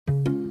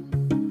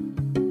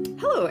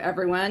Hello,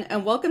 everyone,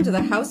 and welcome to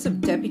the House of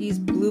Deputies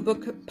Blue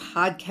Book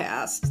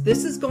podcast.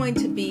 This is going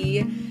to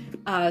be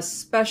a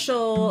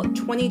special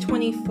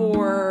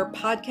 2024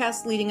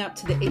 podcast leading up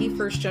to the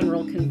 81st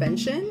General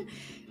Convention.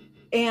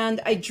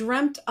 And I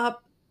dreamt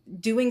up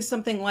doing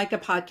something like a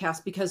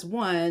podcast because,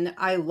 one,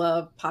 I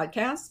love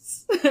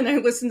podcasts and I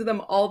listen to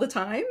them all the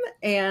time.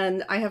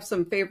 And I have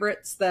some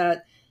favorites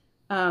that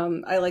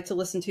I like to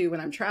listen to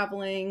when I'm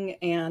traveling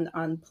and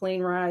on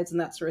plane rides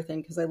and that sort of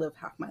thing, because I live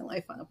half my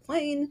life on a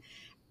plane.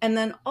 And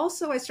then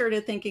also I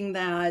started thinking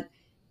that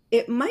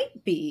it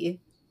might be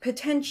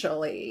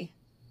potentially,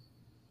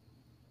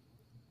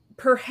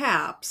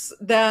 perhaps,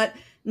 that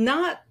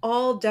not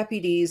all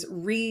deputies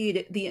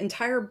read the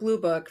entire Blue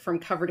Book from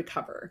cover to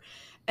cover.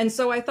 And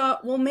so I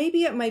thought, well,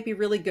 maybe it might be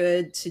really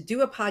good to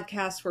do a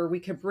podcast where we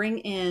could bring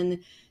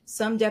in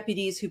some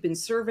deputies who've been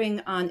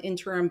serving on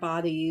interim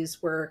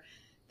bodies, where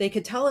they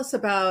could tell us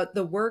about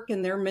the work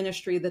in their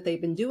ministry that they've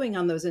been doing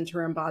on those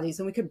interim bodies,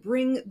 and we could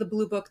bring the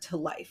Blue Book to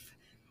life.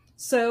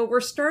 So we're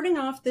starting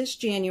off this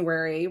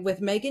January with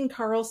Megan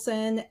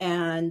Carlson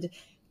and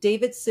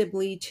David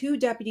Sibley, two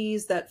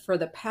deputies that for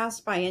the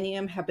past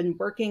biennium have been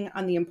working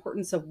on the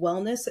importance of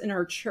wellness in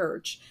our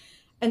church.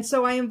 And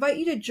so I invite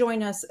you to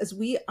join us as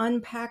we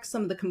unpack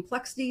some of the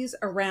complexities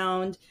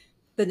around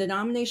the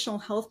denominational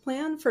health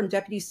plan from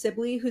Deputy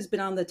Sibley, who's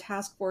been on the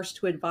task force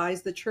to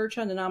advise the church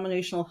on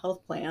denominational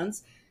health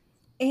plans,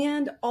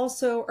 and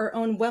also our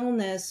own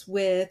wellness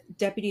with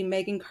Deputy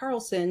Megan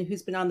Carlson,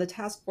 who's been on the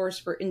task force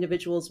for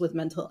individuals with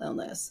mental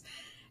illness.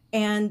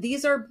 And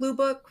these are Blue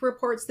Book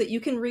reports that you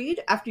can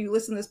read after you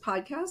listen to this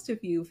podcast,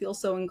 if you feel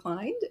so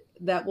inclined,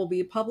 that will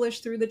be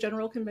published through the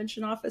General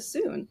Convention office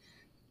soon.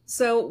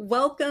 So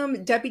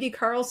welcome Deputy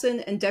Carlson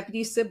and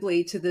Deputy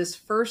Sibley to this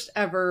first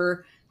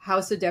ever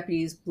House of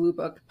Deputies Blue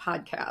Book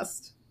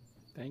podcast.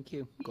 Thank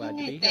you. Glad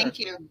to be here. Thank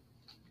you.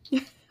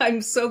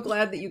 I'm so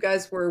glad that you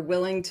guys were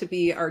willing to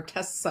be our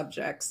test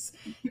subjects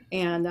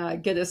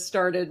and get us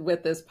started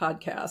with this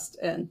podcast.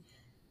 And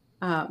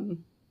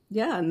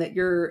and that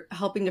you're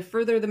helping to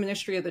further the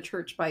ministry of the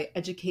church by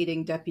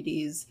educating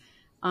deputies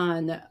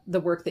on the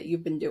work that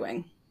you've been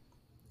doing.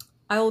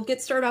 I'll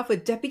get started off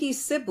with Deputy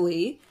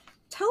Sibley.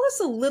 Tell us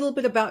a little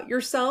bit about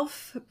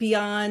yourself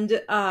beyond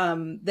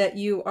that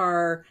you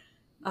are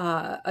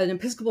an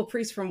Episcopal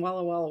priest from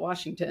Walla Walla,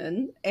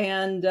 Washington,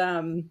 and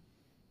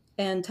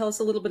tell us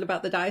a little bit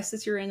about the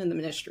diocese you're in and the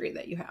ministry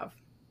that you have.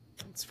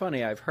 It's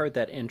funny, I've heard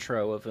that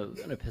intro of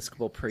an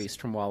Episcopal priest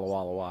from Walla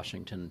Walla,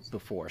 Washington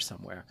before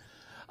somewhere.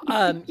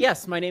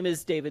 Yes, my name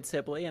is David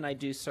Sibley, and I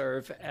do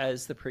serve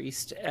as the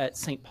priest at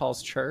St.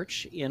 Paul's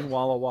Church in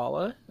Walla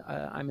Walla.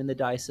 I'm in the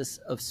Diocese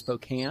of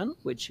Spokane,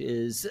 which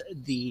is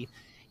the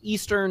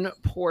eastern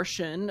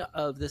portion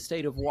of the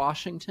state of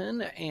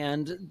Washington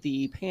and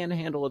the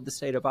panhandle of the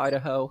state of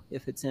Idaho.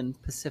 If it's in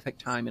Pacific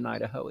time in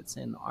Idaho, it's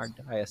in our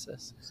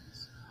diocese.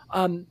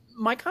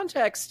 My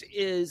context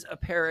is a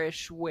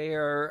parish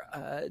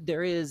where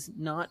there is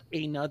not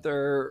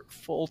another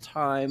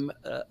full-time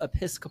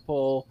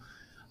Episcopal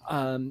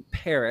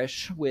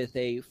parish with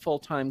a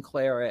full-time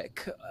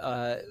cleric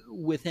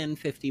within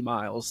 50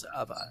 miles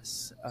of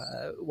us.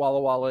 Walla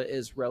Walla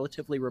is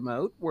relatively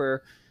remote.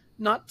 We're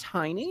not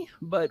tiny,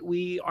 but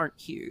we aren't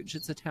huge.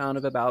 It's a town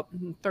of about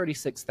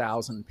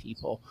 36,000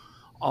 people,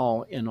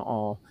 all in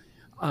all.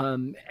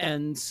 And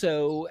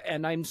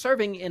I'm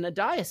serving in a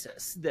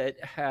diocese that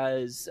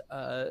has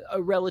a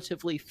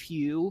relatively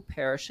few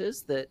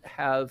parishes that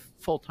have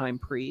full-time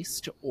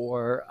priest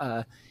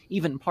or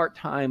even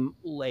part-time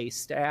lay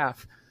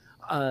staff.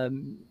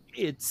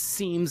 It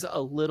seems a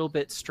little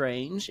bit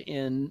strange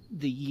in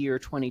the year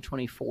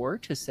 2024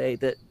 to say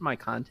that my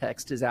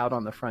context is out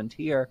on the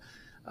frontier.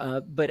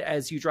 But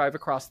as you drive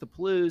across the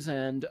Palouse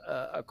and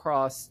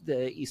across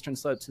the eastern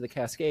slopes of the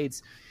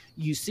Cascades,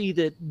 you see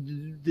that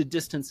the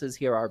distances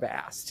here are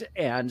vast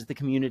and the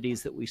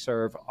communities that we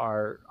serve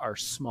are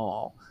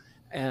small.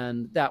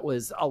 And that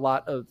was a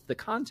lot of the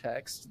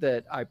context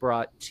that I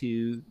brought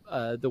to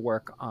the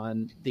work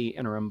on the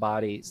interim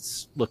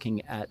bodies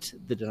looking at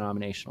the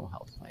denominational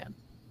health plan.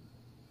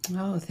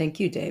 Oh, thank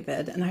you,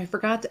 David. And I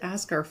forgot to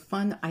ask our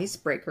fun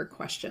icebreaker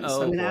question.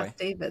 So I'm going to ask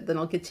David, then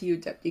I'll get to you,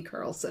 Deputy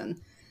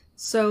Carlson.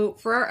 So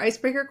for our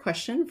icebreaker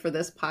question for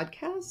this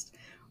podcast,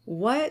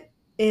 what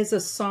is a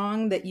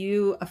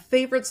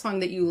favorite song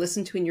that you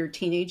listened to in your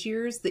teenage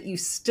years that you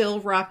still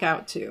rock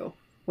out to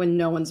when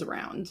no one's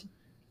around?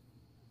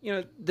 You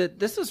know,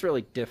 this is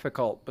really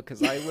difficult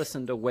because I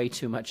listened to way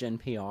too much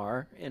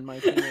NPR in my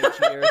teenage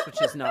years,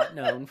 which is not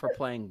known for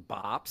playing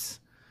bops.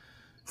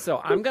 So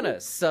I'm going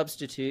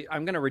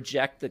to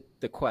reject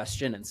the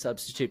question and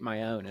substitute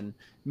my own and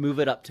move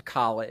it up to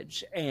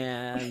college.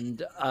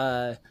 And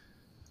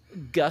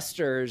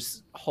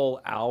Guster's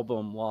whole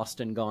album, Lost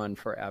and Gone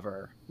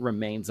Forever,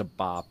 remains a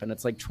bop. And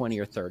it's like 20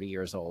 or 30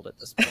 years old at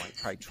this point,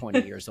 probably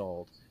 20 years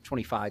old,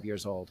 25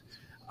 years old.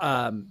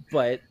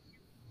 But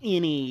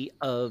any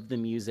of the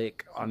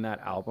music on that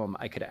album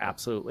I could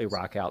absolutely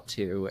rock out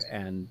to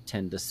and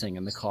tend to sing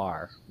in the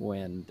car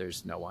when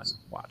there's no one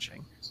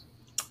watching.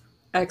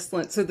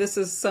 Excellent. So this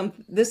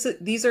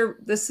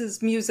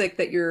is music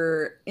that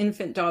your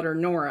infant daughter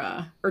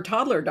Nora, or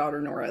toddler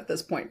daughter Nora at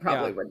this point,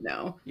 probably Yeah. would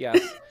know.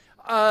 Yes.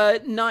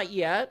 Not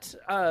yet,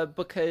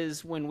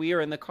 because when we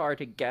are in the car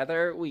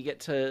together, we get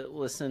to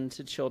listen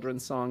to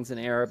children's songs in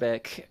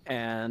Arabic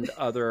and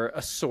other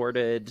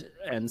assorted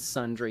and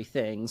sundry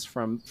things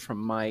from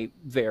my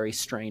very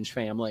strange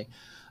family.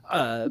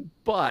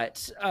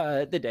 But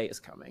the day is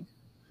coming.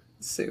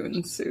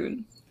 Soon,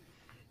 soon.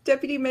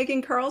 Deputy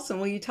Megan Carlson,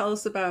 will you tell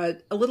us about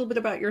a little bit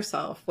about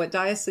yourself, what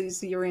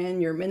diocese you're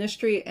in, your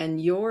ministry,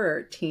 and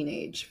your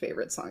teenage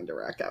favorite song to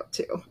rock out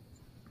to?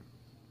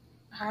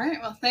 All right.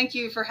 Well, thank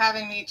you for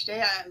having me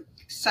today. I'm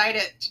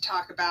excited to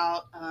talk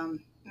about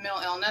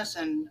mental illness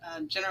and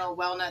general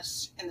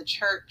wellness in the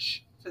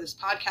church for this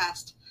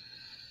podcast.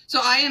 So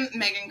I am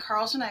Megan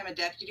Carlson. I'm a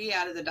deputy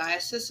out of the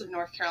Diocese of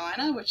North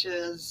Carolina, which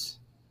is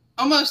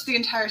almost the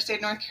entire state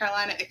of North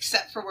Carolina,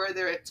 except for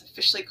where it's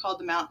officially called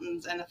the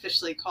mountains and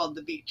officially called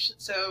the beach.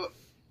 So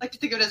I like to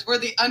think of it as we're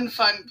the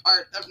unfun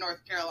part of North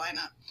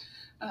Carolina.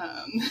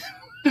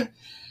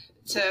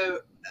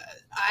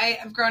 I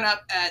have grown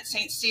up at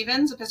St.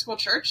 Stephen's Episcopal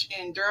Church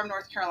in Durham,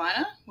 North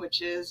Carolina,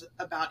 which is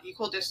about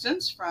equal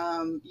distance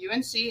from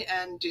UNC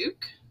and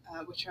Duke,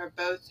 which are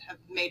both have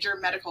major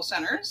medical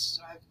centers.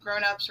 So I've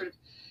grown up sort of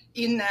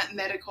in that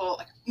medical,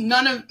 like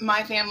none of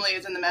my family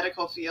is in the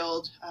medical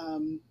field,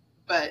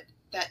 but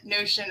that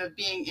notion of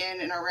being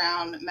in and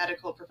around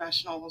medical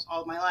professionals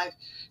all my life,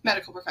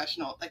 medical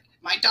professional, like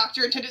my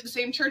doctor attended the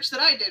same church that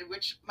I did,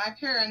 which my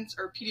parents,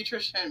 or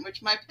pediatrician,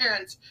 which my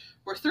parents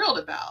were thrilled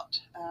about.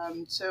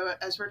 So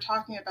as we're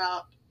talking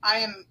about, I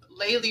am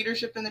lay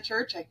leadership in the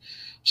church. I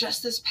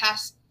just this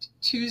past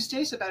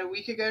Tuesday, so about a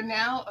week ago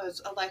now,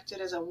 was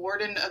elected as a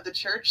warden of the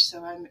church.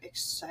 So I'm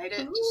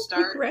excited to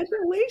start.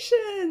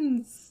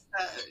 Congratulations!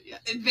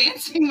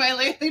 Advancing my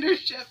lay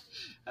leadership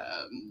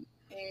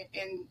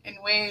in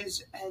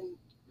ways, and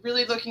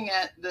really looking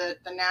at the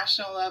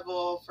national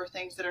level for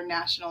things that are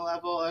national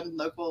level and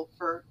local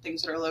for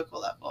things that are local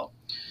level.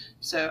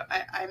 So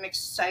I'm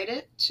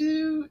excited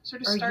to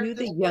sort of start. Are you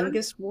the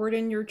youngest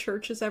warden your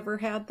church has ever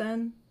had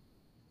then?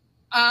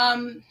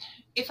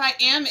 If I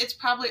am, it's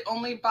probably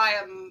only by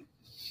a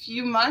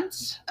few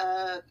months.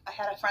 I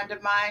had a friend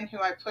of mine who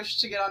I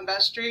pushed to get on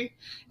vestry,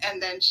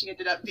 and then she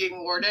ended up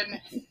being warden.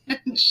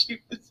 And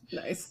she was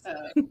nice.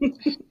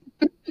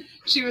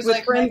 She was with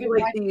like, friends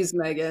like these,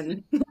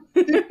 Megan.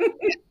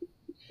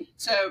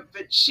 So,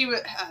 but she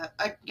was,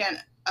 again,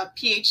 a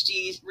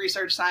PhD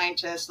research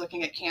scientist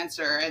looking at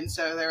cancer. And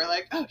so they were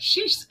like, oh,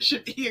 she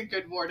should be a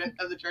good warden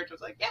of the church. I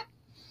was like,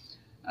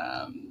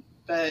 yeah.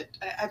 But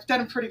I've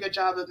done a pretty good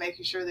job of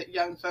making sure that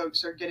young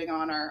folks are getting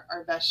on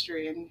our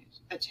vestry and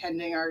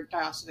attending our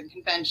diocesan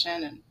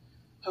convention, and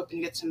hoping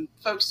to get some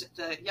folks at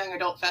the Young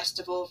Adult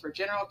Festival for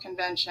General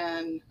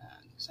Convention.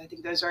 Because I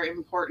think those are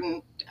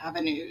important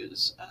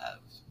avenues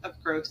of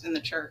growth in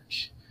the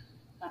church.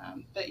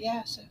 But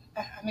yeah, so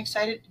I'm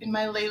excited in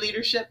my lay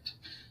leadership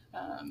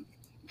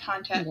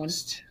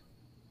context.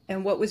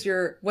 And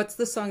what's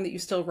the song that you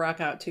still rock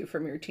out to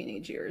from your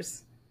teenage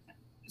years?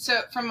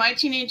 So from my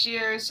teenage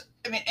years,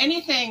 I mean,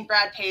 anything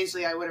Brad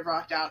Paisley I would have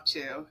rocked out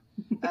to.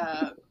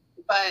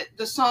 But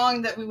the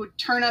song that we would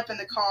turn up in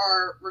the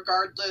car,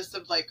 regardless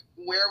of like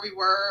where we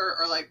were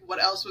or like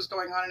what else was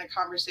going on in a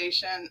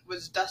conversation,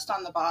 was Dust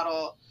on the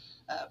Bottle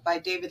by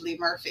David Lee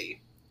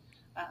Murphy,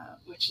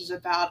 which is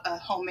about a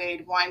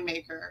homemade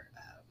winemaker,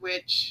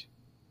 which,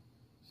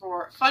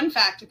 for a fun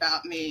fact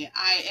about me,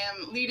 I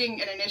am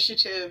leading an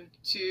initiative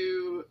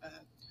to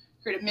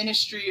create a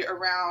ministry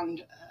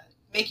around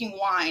making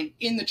wine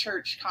in the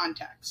church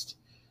context.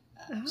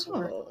 So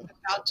we're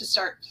about to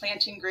start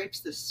planting grapes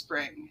this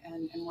spring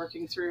and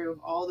working through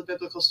all the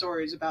biblical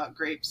stories about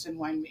grapes and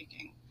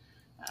winemaking.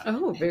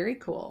 Very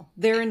cool.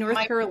 They're in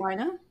North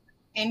Carolina?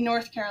 In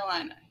North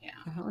Carolina, yeah.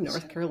 Oh,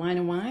 North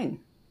Carolina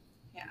wine.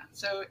 Yeah,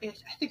 so I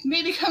think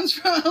maybe comes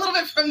from a little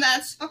bit from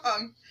that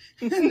song.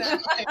 And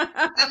that, like,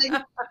 having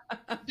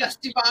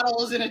dusty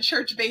bottles in a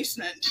church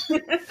basement.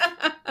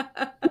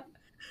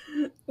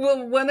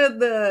 Well, one of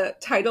the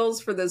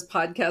titles for this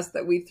podcast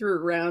that we threw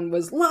around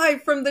was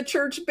Live from the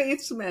Church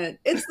Basement.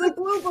 It's the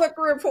Blue Book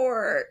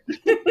Report.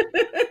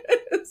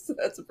 So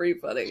that's pretty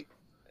funny.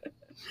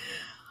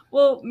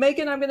 Well,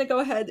 Megan, I'm going to go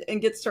ahead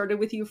and get started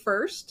with you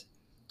first.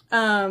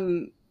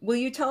 Will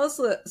you tell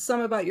us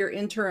some about your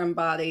interim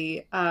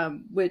body,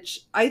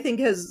 which I think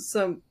has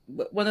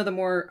one of the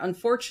more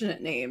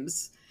unfortunate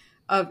names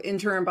of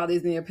interim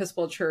bodies in the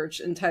Episcopal Church,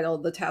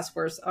 entitled the Task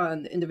Force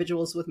on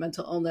Individuals with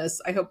Mental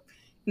Illness. I hope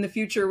in the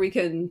future we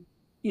can,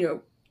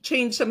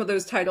 change some of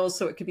those titles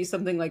so it could be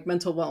something like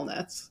mental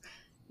wellness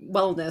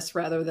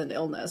rather than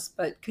illness.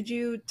 But could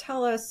you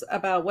tell us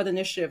about what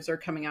initiatives are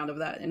coming out of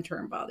that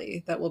interim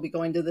body that will be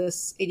going to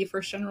this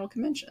 81st General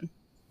Convention?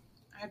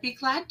 I'd be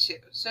glad to.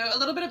 So a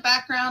little bit of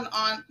background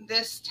on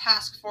this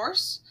task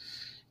force.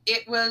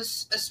 It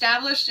was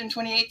established in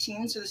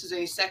 2018, so this is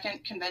a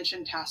second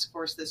convention task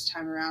force this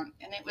time around,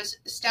 and it was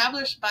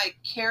established by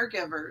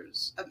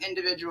caregivers of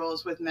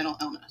individuals with mental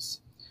illness.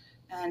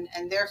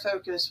 And their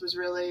focus was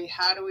really,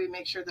 how do we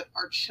make sure that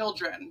our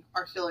children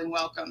are feeling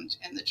welcomed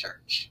in the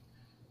church?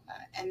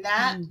 And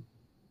that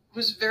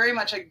was very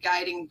much a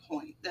guiding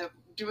point, that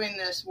doing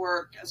this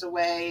work as a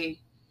way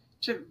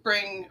to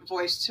bring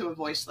voice to a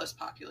voiceless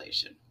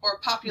population, or a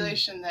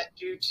population that,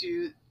 due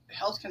to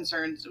health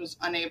concerns, was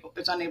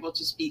unable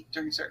to speak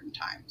during certain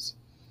times.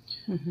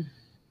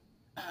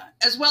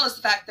 As well as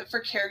the fact that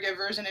for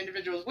caregivers and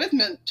individuals with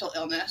mental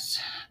illness,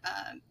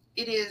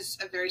 it is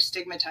a very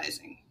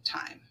stigmatizing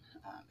time,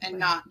 and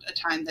not a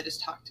time that is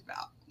talked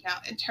about. Now,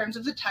 in terms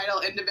of the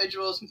title,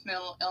 individuals with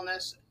mental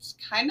illness, it's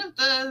kind of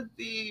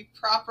the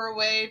proper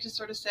way to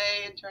sort of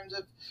say, in terms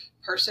of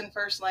person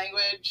first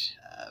language,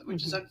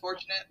 which is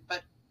unfortunate,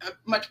 but a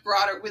much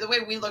broader, the way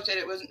we looked at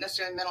it wasn't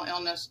necessarily mental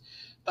illness,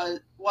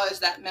 but was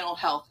that mental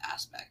health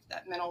aspect,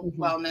 that mental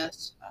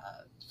wellness,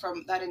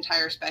 from that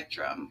entire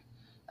spectrum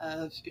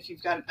of if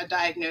you've got a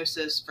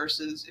diagnosis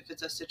versus if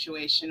it's a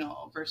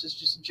situational versus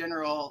just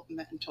general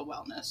mental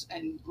wellness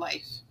and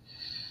life.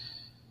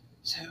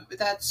 So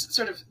that's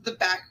sort of the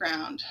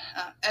background.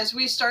 As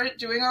we started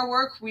doing our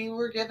work, we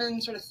were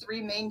given sort of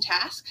three main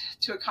tasks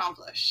to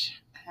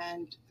accomplish.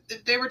 And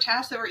they were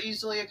tasks that were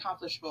easily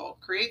accomplishable.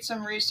 Create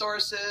some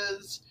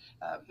resources,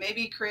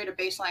 maybe create a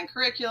baseline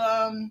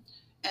curriculum,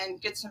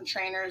 and get some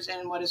trainers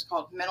in what is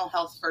called mental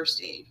health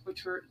first aid,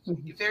 which were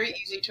very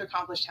easy to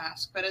accomplish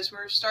tasks. But as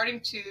we're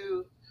starting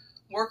to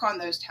work on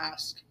those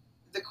tasks,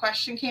 the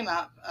question came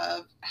up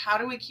of, how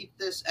do we keep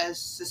this as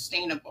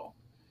sustainable?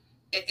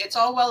 It's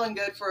all well and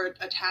good for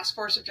a task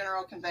force of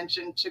General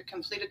Convention to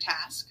complete a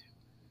task,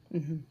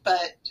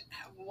 but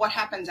what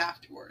happens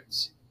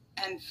afterwards?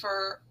 And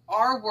for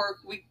our work,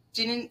 we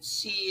didn't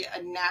see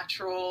a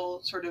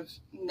natural sort of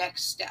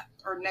next step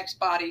or next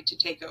body to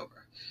take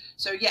over.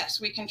 So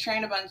yes, we can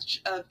train a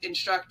bunch of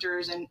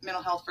instructors in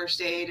mental health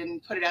first aid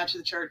and put it out to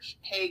the church.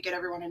 Hey, get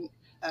everyone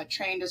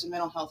trained as a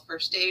mental health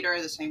first aider,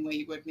 the same way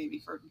you would maybe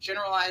for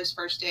generalized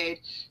first aid,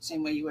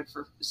 same way you would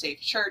for Safe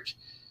Church.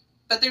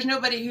 But there's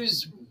nobody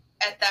who's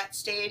at that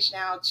stage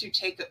now to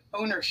take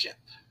ownership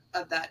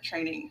of that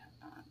training.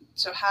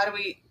 So how do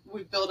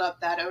we build up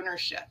that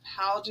ownership?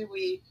 How do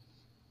we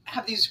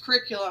have these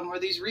curriculum or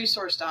these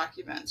resource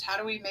documents? How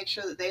do we make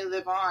sure that they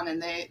live on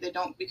and they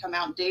don't become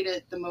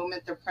outdated the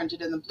moment they're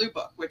printed in the Blue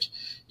Book, which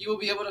you will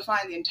be able to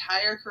find the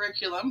entire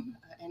curriculum,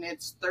 and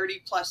it's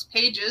 30 plus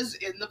pages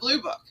in the Blue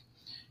Book,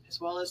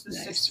 as well as the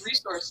 6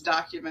 resource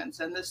documents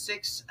and the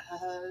 6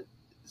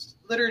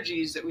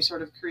 liturgies that we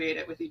sort of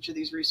created with each of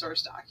these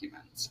resource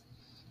documents.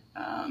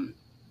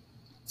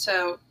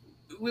 So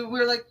we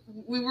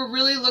were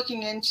really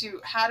looking into,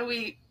 how do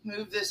we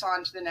move this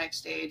on to the next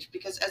stage?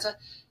 Because as a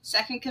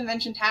second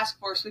convention task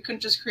force, we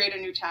couldn't just create a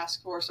new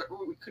task force,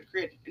 or we could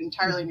create an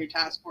entirely new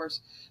task force,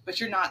 but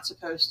you're not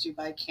supposed to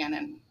by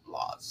canon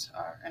laws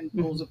and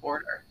rules of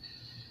order.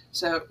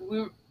 So we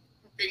were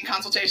in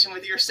consultation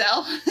with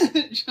yourself,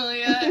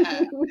 Julia,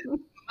 and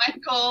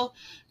Michael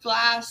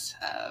Glass,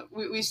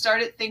 we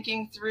started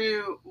thinking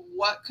through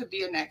what could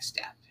be a next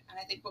step. And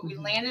I think what we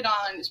landed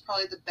on is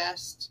probably the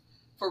best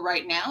for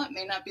right now. It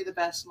may not be the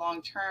best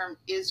long term,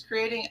 is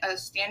creating a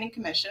standing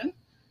commission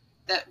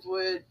that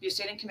would be a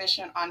standing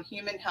commission on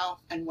human health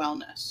and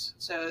wellness.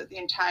 So the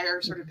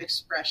entire sort of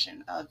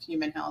expression of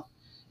human health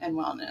and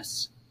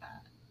wellness.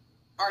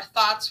 Our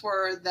thoughts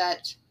were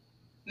that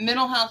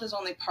mental health is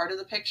only part of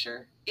the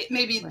picture. It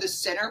may be the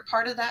center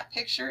part of that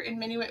picture in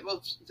many ways,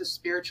 well, the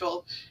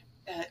spiritual,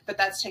 but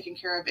that's taken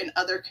care of in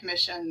other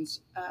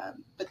commissions,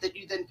 but that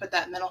you then put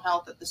that mental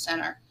health at the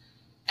center.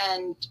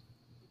 And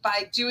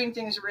by doing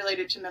things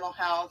related to mental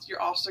health, you're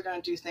also going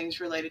to do things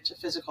related to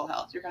physical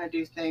health. You're going to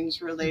do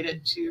things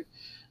related to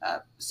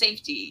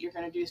safety. You're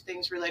going to do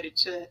things related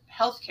to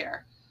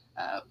healthcare,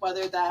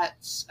 whether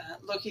that's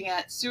looking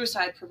at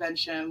suicide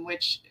prevention,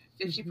 which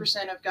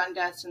 50% of gun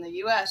deaths in the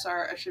U.S.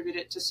 are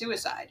attributed to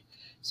suicide.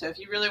 So if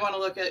you really want to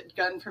look at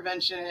gun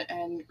prevention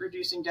and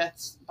reducing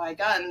deaths by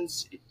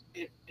guns,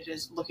 it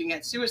is looking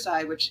at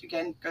suicide, which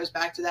again goes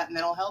back to that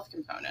mental health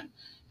component.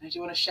 And I do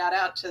want to shout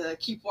out to the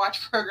Keep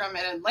Watch program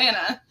in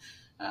Atlanta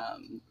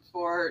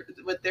for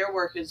what their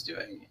work is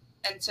doing.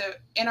 And so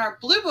in our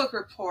Blue Book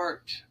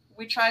report,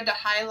 we tried to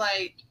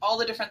highlight all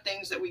the different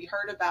things that we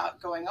heard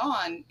about going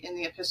on in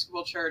the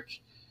Episcopal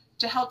Church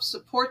to help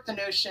support the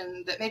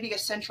notion that maybe a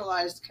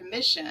centralized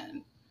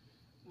commission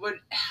would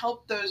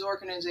help those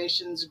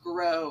organizations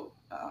grow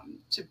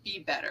to be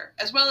better,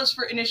 as well as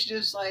for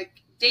initiatives like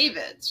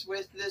David's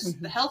with this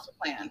the health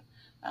plan.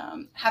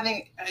 I'm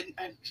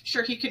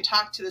sure he can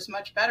talk to this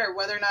much better,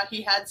 whether or not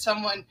he had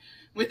someone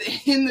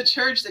within the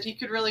church that he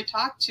could really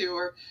talk to,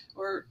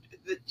 or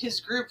that his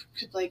group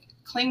could like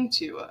cling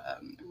to.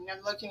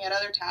 I'm looking at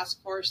other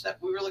task force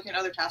that we were looking at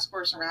other task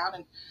force around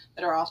and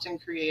that are often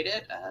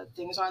created,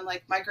 things on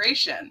like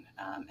migration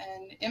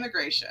and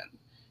immigration,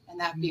 and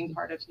that being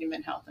part of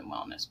human health and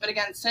wellness. But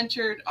again,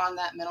 centered on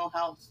that mental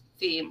health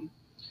theme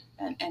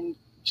and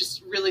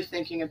just really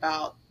thinking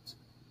about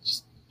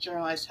just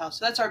generalized health.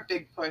 So that's our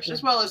big push,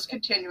 as well as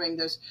continuing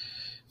the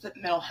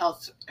mental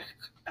health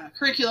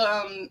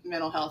curriculum,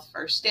 mental health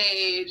first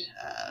aid,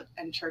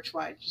 and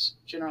church-wide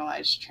just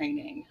generalized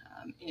training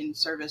in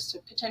service to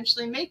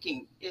potentially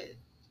making it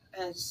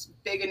as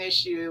big an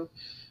issue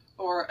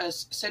or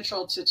as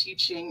central to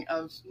teaching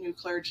of new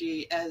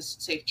clergy as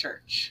Safe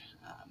Church,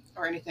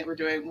 or anything we're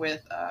doing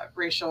with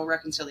racial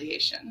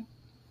reconciliation.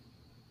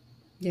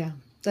 Yeah,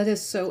 that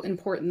is so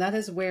important. That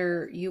is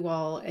where you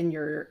all and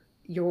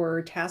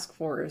your task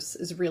force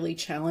is really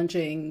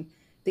challenging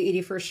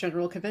the 81st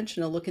General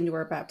Convention to look into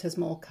our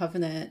baptismal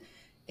covenant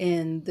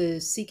and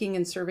the seeking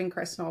and serving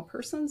Christ in all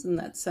persons, in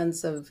that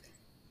sense of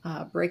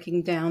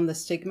breaking down the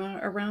stigma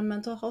around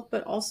mental health,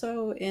 but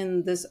also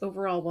in this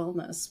overall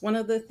wellness. One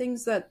of the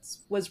things that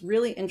was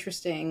really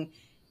interesting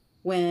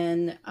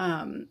when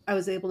I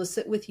was able to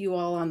sit with you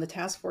all on the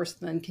task force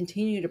and then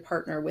continue to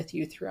partner with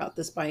you throughout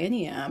this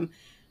biennium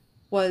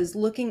was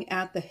looking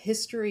at the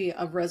history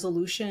of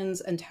resolutions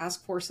and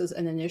task forces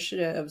and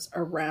initiatives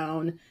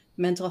around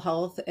mental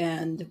health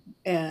and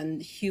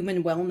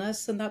human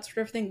wellness and that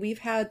sort of thing. We've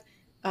had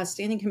a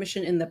standing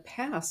commission in the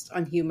past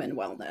on human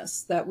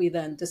wellness that we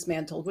then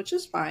dismantled, which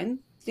is fine.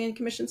 Standing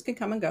commissions can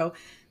come and go.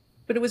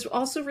 But it was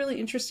also really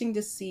interesting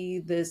to see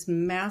this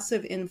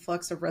massive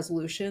influx of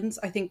resolutions,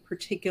 I think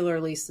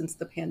particularly since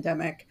the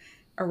pandemic,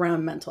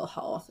 around mental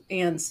health.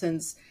 And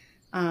since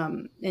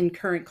in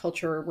current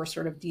culture, we're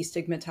sort of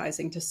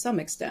destigmatizing to some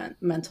extent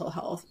mental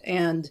health.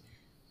 And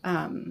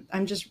I'm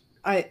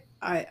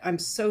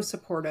so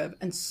supportive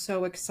and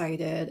so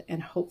excited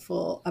and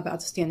hopeful about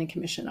the Standing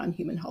Commission on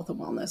Human Health and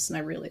Wellness. And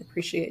I really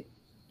appreciate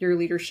your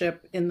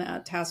leadership in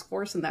that task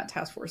force and that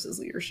task force's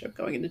leadership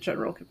going into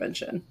General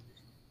Convention.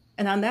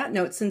 And on that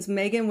note, since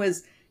Megan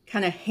was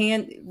kind of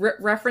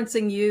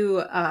referencing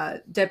you,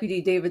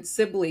 Deputy David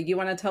Sibley, do you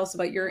want to tell us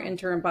about your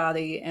interim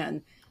body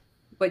and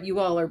what you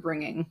all are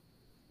bringing?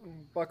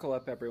 Buckle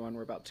up, everyone.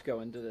 We're about to go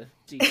into the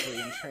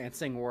deeply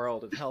entrancing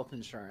world of health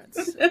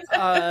insurance.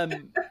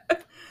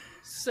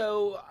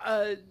 So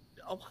a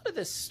lot of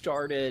this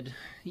started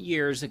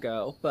years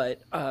ago,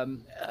 but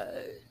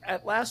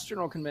at last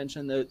General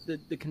Convention,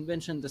 the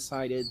convention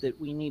decided that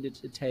we needed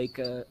to take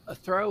a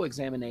thorough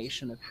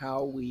examination of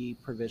how we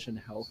provision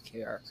health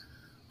care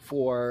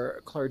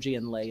for clergy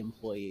and lay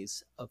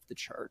employees of the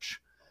church.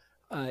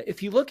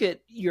 If you look at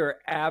your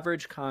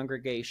average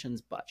congregation's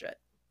budget,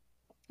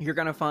 you're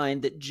going to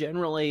find that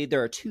generally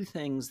there are two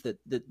things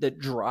that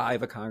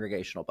drive a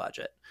congregational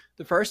budget.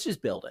 The first is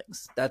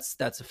buildings. That's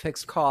a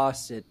fixed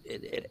cost.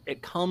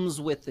 It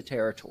comes with the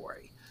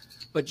territory.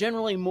 But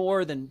generally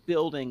more than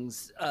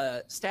buildings,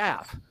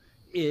 staff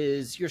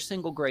is your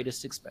single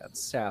greatest expense.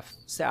 Staff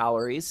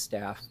salaries,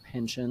 staff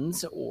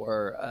pensions,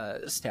 or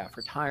staff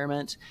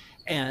retirement.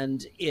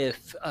 And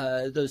if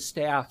those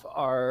staff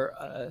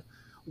are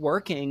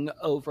working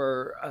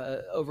over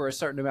a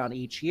certain amount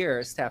each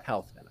year, staff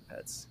health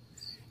benefits.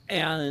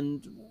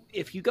 And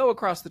if you go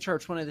across the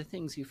church, one of the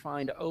things you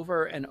find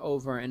over and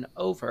over and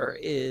over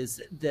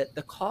is that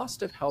the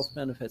cost of health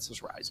benefits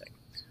is rising.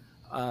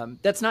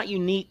 That's not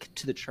unique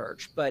to the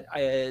church, but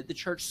the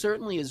church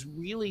certainly is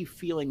really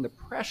feeling the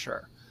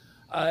pressure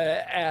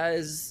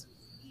as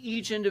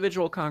each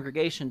individual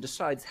congregation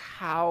decides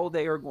how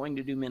they are going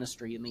to do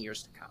ministry in the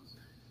years to come.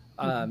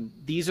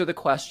 These are the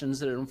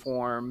questions that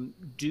inform,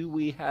 do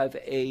we have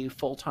a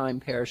full-time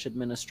parish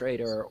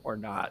administrator or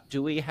not?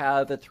 Do we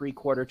have a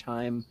 3/4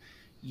 time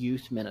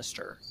youth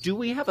minister? Do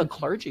we have a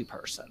clergy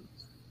person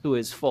who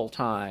is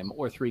full-time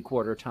or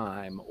 3/4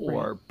 time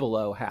or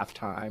below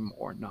half-time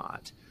or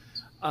not?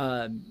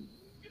 A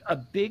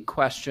big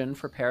question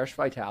for parish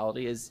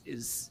vitality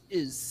is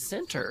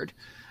centered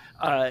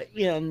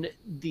in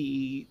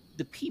the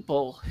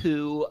people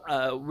who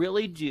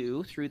really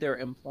do, through their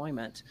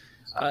employment,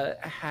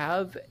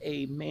 have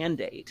a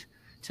mandate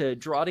to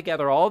draw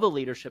together all the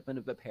leadership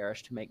of the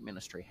parish to make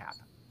ministry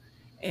happen.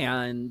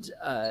 And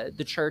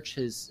the church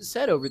has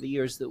said over the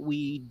years that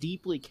we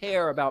deeply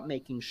care about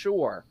making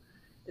sure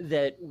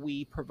that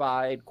we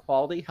provide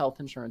quality health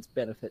insurance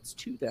benefits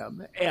to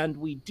them, and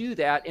we do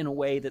that in a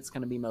way that's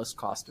going to be most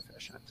cost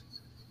efficient.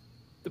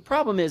 The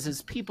problem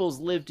is people's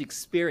lived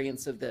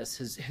experience of this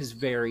has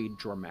varied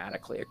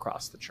dramatically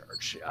across the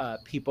church.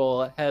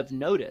 People have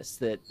noticed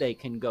that they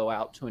can go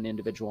out to an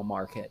individual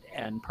market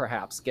and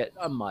perhaps get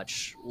a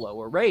much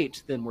lower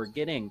rate than we're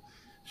getting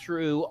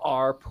through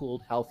our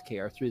pooled health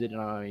care through the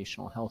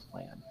denominational health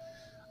plan.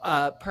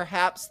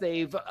 Perhaps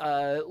they've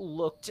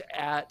looked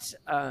at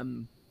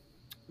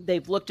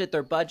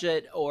their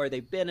budget, or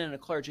they've been in a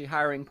clergy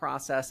hiring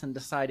process and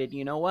decided,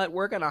 you know what,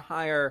 we're going to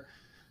hire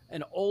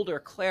an older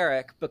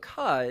cleric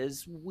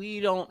because we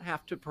don't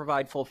have to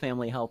provide full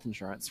family health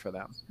insurance for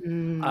them,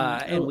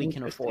 and we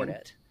can afford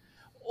it.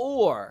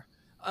 Or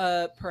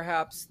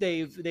perhaps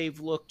they've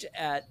looked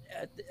at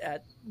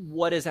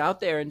what is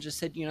out there and just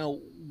said, you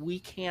know, we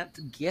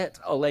can't get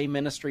a lay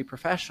ministry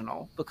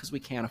professional because we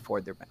can't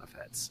afford their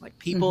benefits. Like,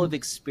 people have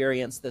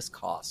experienced this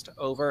cost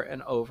over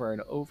and over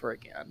and over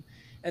again,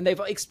 and they've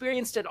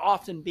experienced it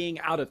often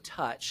being out of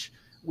touch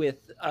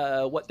with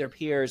what their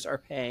peers are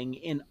paying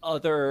in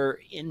other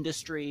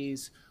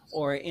industries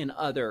or in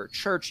other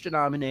church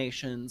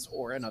denominations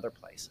or in other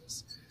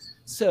places.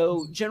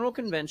 So General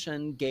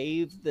Convention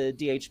gave the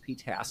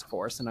DHP task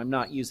force, and I'm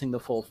not using the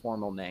full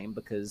formal name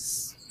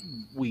because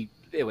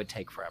it would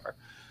take forever.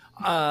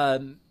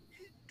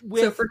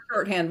 So for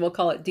shorthand, we'll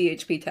call it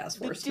DHP Task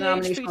Force. The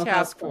DHP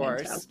Task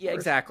Force, yeah,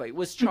 exactly,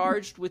 was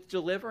charged with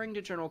delivering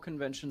to General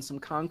Convention some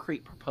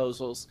concrete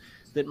proposals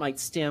that might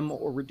stem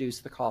or reduce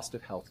the cost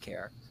of health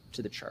care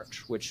to the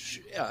church,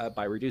 which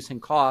by reducing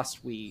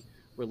costs, we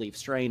relieve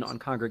strain on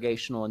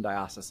congregational and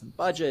diocesan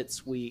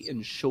budgets. We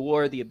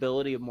ensure the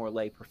ability of more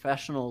lay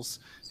professionals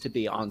to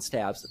be on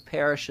staffs of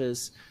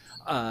parishes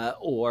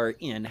or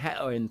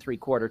in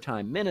three-quarter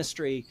time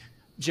ministry.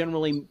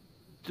 Generally,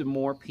 the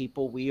more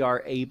people we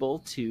are able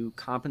to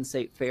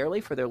compensate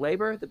fairly for their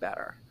labor, the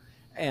better.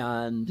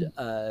 And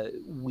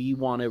we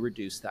want to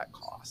reduce that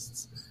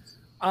costs.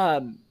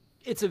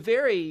 It's a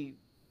very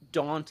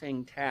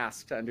daunting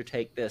task to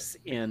undertake this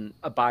in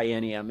a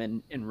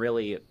biennium in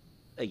really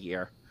a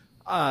year.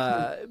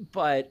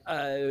 But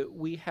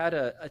we had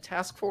a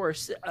task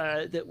force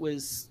that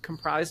was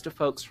comprised of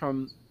folks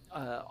from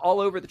all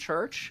over the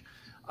church.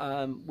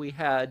 We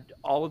had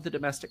all of the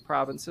domestic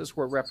provinces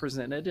were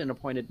represented in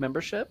appointed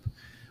membership.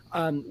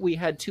 We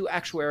had 2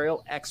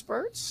 actuarial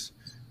experts.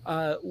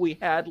 We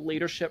had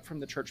leadership from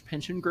the church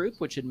pension group,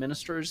 which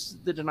administers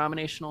the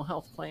denominational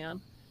health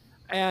plan.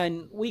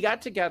 And we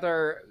got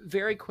together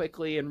very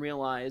quickly and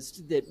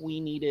realized that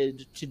we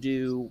needed to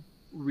do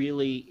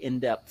really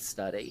in-depth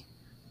study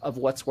of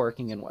what's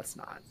working and what's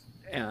not.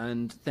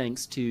 And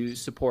thanks to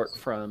support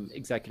from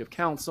Executive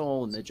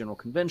Council and the General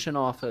Convention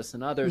Office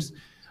and others,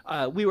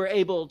 we were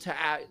able to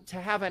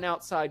have an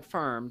outside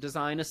firm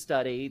design a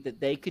study that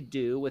they could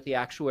do with the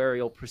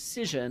actuarial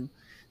precision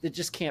that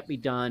just can't be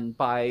done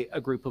by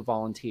a group of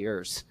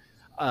volunteers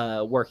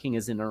working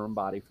as an interim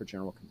body for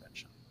General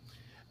Convention.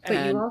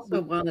 But you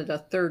also wanted a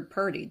third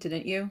party,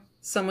 didn't you?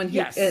 Someone who,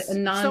 yes,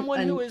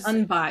 someone who is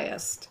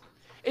unbiased.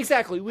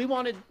 Exactly. We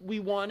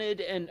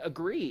wanted and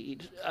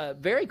agreed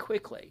very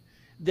quickly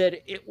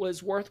that it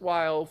was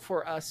worthwhile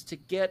for us to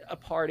get a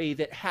party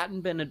that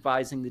hadn't been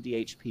advising the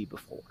DHP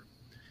before,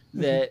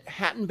 that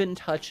hadn't been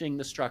touching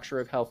the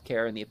structure of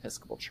healthcare in the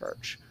Episcopal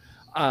Church,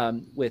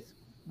 with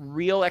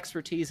real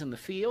expertise in the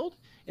field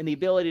and the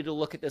ability to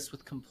look at this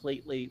with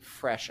completely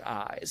fresh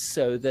eyes,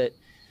 so that,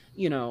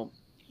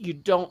 you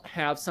don't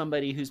have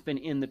somebody who's been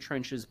in the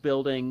trenches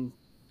building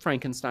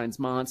Frankenstein's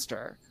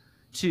monster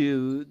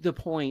to the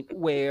point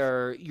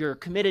where you're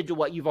committed to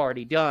what you've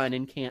already done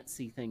and can't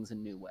see things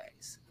in new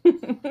ways.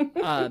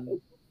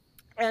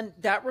 And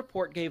that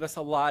report gave us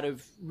a lot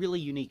of really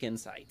unique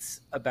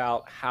insights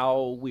about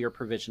how we are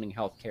provisioning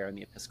healthcare in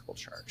the Episcopal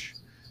Church.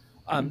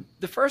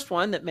 The first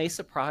one that may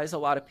surprise a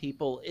lot of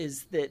people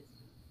is that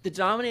the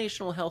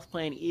denominational health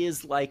plan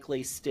is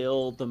likely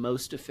still the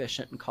most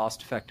efficient and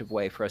cost-effective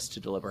way for us to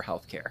deliver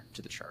healthcare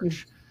to the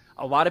church.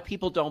 A lot of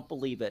people don't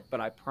believe it,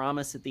 but I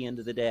promise at the end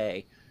of the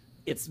day,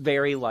 it's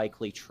very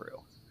likely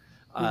true.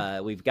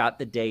 We've got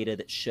the data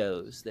that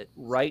shows that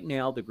right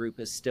now the group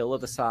is still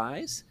of a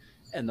size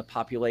and the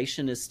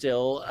population is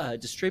still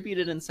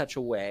distributed in such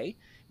a way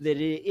that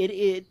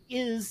it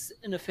is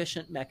an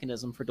efficient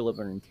mechanism for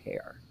delivering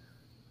care.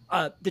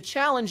 The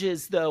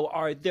challenges,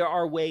 though, there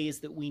are ways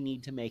that we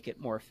need to make it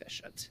more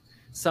efficient.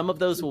 Some of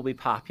those will be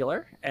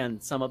popular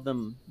and some of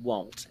them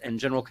won't. And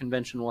General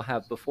Convention will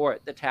have before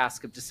it the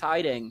task of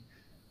deciding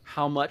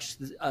how much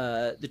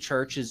the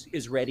church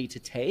is ready to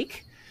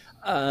take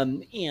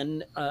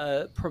in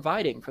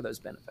providing for those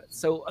benefits.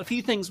 So a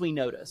few things we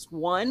noticed.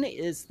 One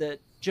is that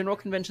General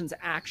Convention's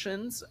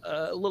actions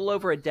a little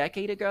over a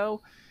decade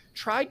ago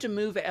tried to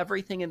move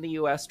everything in the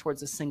U.S.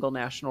 towards a single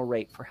national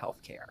rate for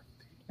healthcare.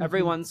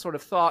 Everyone sort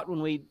of thought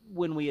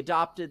when we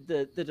adopted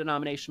the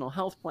denominational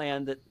health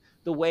plan that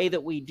the way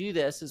that we do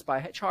this is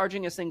by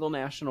charging a single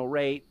national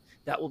rate.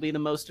 That will be the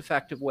most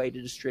effective way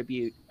to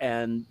distribute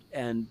and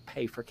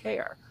pay for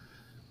care.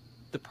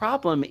 The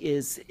problem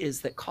is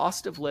that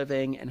cost of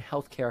living and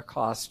healthcare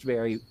costs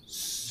vary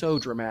so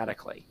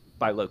dramatically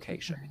by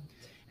location.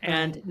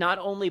 And not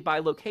only by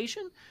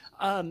location,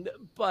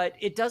 but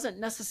it doesn't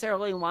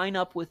necessarily line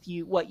up with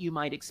what you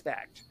might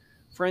expect.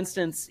 For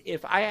instance,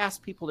 if I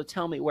asked people to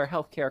tell me where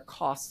healthcare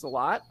costs a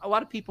lot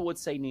of people would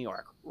say New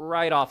York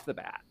right off the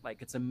bat.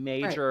 Like it's a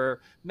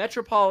major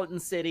metropolitan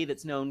city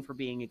that's known for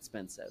being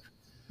expensive.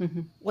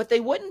 What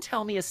they wouldn't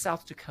tell me is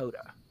South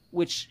Dakota,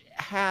 which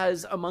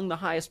has among the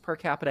highest per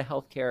capita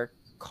healthcare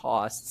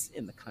costs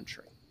in the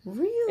country.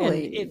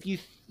 Really? And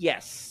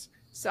yes,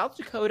 South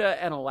Dakota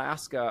and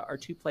Alaska are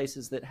 2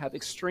 places that have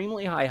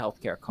extremely high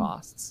healthcare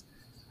costs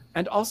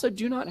and also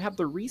do not have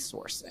the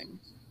resourcing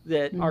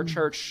that our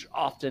church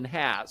often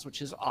has,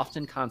 which is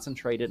often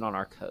concentrated on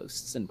our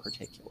coasts in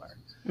particular.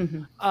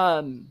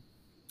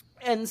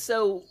 And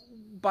so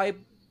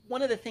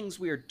one of the things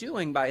we are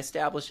doing by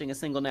establishing a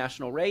single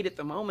national rate at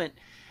the moment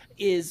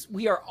is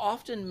we are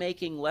often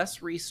making less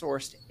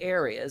resourced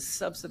areas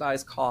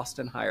subsidize cost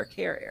in higher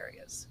care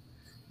areas.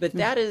 But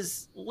that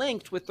is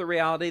linked with the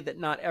reality that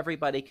not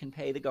everybody can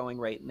pay the going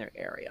rate in their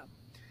area.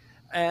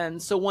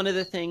 And so one of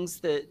the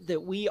things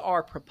that we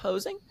are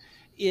proposing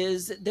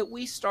is that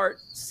we start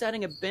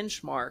setting a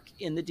benchmark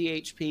in the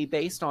DHP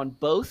based on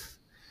both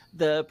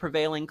the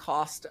prevailing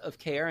cost of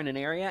care in an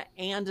area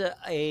and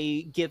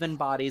a given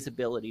body's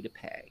ability to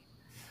pay.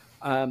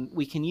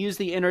 We can use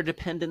the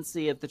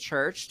interdependency of the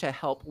church to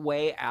help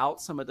weigh out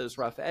some of those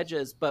rough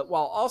edges, but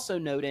while also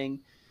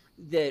noting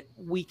that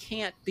we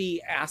can't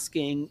be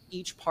asking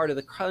each part of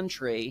the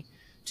country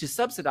to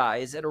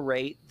subsidize at a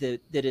rate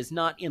that is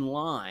not in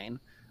line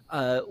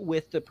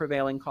with the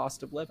prevailing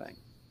cost of living.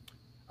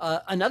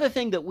 Another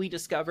thing that we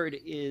discovered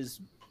is,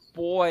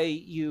 boy,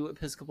 you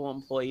Episcopal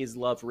employees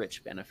love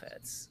rich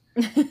benefits.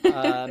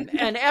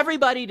 And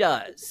everybody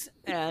does.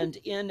 And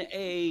in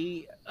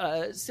a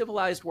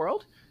civilized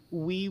world,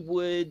 we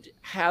would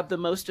have the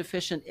most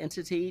efficient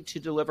entity to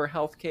deliver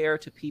health care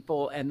to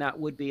people, and that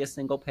would be a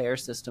single payer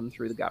system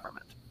through the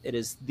government. It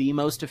is the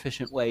most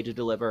efficient way to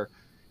deliver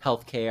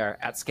health care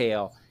at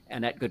scale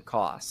and at good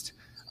cost.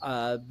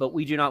 But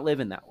we do not live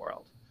in that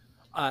world.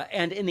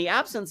 And in the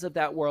absence of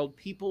that world,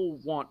 people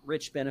want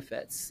rich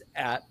benefits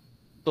at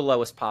the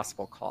lowest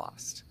possible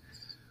cost.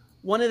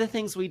 One of the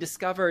things we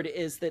discovered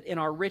is that in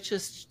our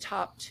richest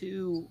top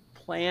 2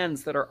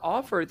 plans that are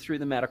offered through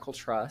the medical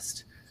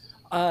trust,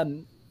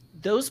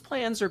 those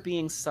plans are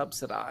being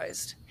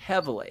subsidized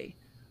heavily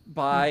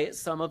by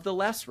some of the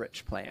less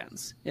rich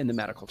plans in the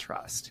medical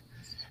trust.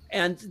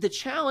 And the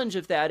challenge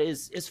of that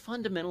is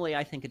fundamentally,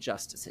 I think, a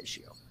justice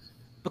issue.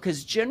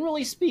 Because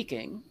generally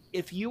speaking,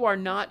 if you are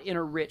not in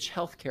a rich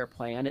healthcare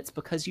plan, it's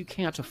because you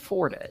can't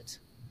afford it,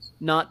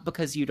 not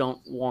because you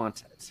don't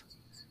want it.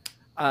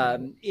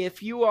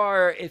 If you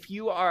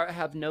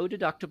have no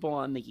deductible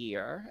on the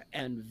year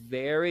and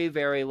very,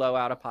 very low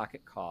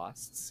out-of-pocket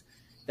costs,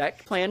 that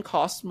plan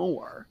costs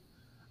more,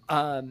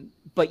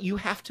 but you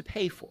have to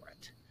pay for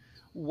it.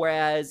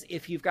 Whereas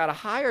if you've got a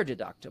higher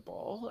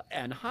deductible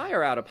and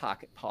higher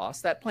out-of-pocket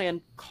costs, that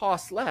plan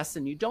costs less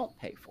and you don't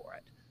pay for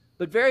it.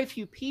 But very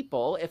few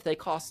people, if they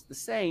cost the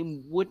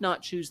same, would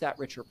not choose that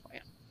richer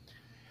plan.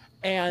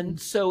 And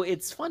so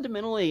it's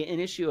fundamentally an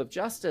issue of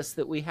justice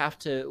that we have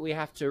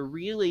to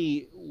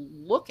really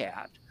look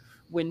at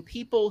when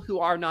people who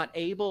are not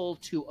able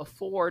to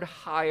afford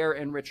higher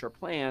and richer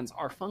plans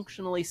are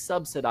functionally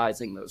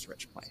subsidizing those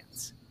rich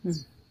plans.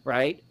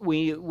 Right?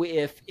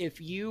 If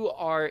you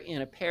are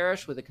in a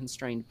parish with a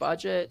constrained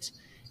budget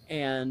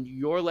and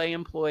your lay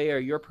employee or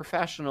your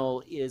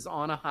professional is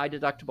on a high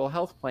deductible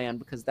health plan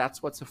because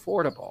that's what's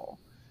affordable,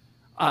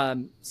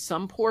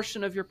 some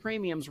portion of your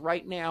premiums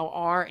right now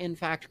are in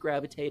fact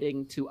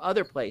gravitating to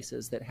other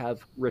places that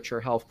have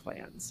richer health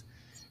plans.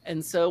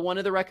 And so one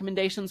of the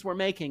recommendations we're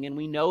making, and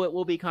we know it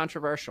will be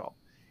controversial,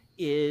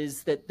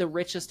 is that the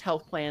richest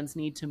health plans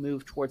need to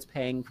move towards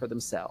paying for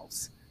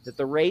themselves, that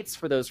the rates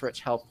for those rich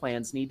health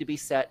plans need to be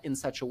set in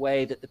such a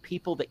way that the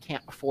people that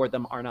can't afford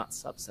them are not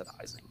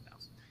subsidizing them.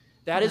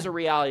 That is a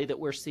reality that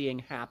we're seeing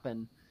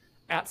happen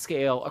at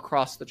scale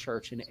across the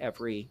church in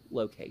every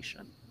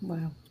location.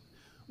 Wow.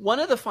 One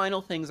of the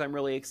final things I'm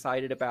really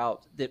excited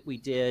about that we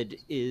did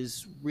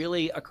is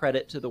really a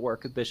credit to the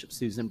work of Bishop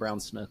Susan Brown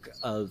Snook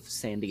of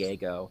San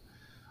Diego.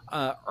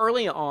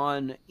 Early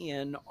on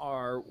in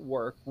our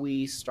work,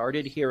 we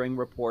started hearing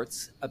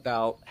reports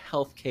about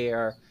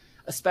healthcare,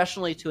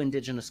 especially to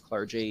indigenous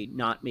clergy,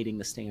 not meeting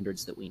the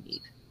standards that we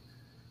need.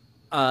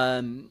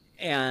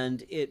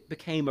 And it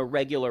became a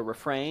regular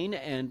refrain.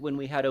 And when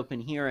we had open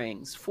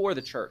hearings for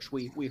the church,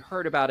 we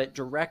heard about it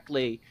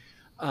directly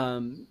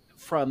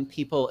from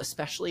people,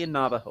 especially in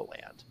Navajo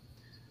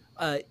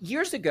land.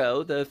 Years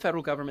ago, the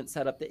federal government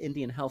set up the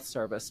Indian Health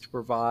Service to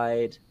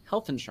provide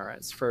health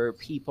insurance for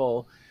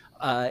people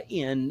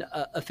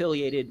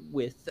affiliated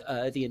with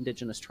the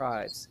indigenous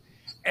tribes.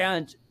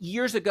 And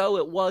years ago,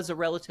 it was a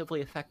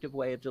relatively effective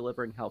way of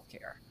delivering health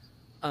care.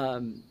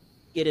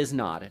 It is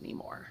not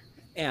anymore.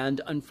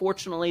 And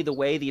unfortunately, the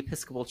way the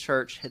Episcopal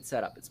Church had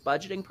set up its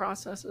budgeting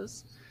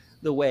processes,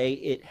 the way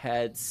it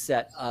had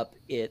set up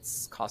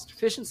its cost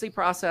efficiency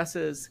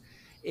processes,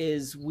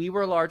 is we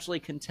were largely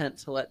content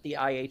to let the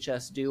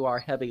IHS do our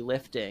heavy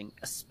lifting,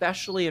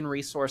 especially in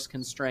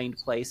resource-constrained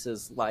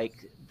places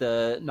like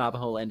the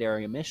Navajo Land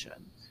Area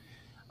Mission,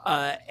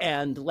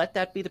 and let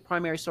that be the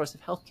primary source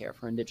of healthcare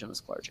for indigenous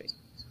clergy.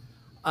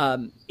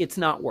 It's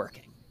not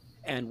working,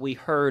 and we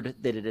heard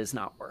that it is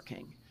not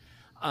working.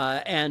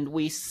 And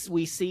we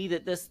see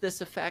that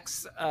this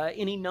affects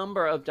any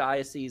number of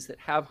dioceses that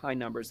have high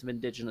numbers of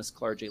indigenous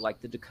clergy, like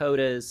the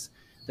Dakotas,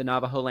 the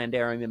Navajo Land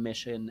Area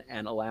Mission,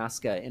 and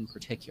Alaska in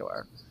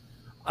particular.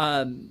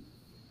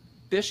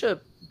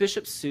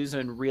 Bishop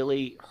Susan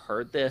really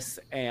heard this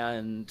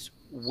and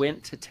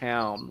went to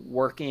town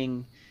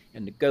working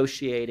and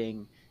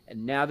negotiating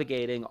and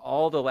navigating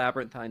all the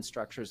labyrinthine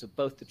structures of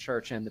both the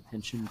church and the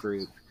pension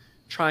group,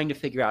 trying to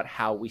figure out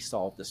how we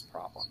solve this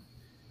problem.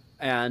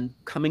 And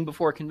coming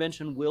before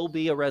convention will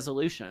be a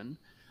resolution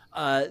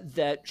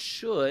that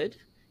should,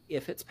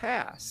 if it's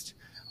passed,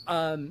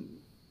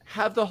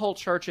 have the whole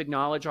church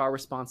acknowledge our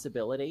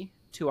responsibility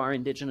to our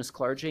indigenous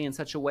clergy in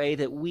such a way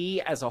that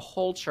we as a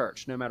whole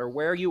church, no matter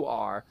where you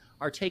are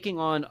taking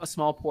on a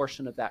small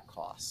portion of that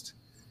cost,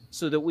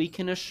 so that we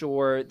can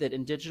assure that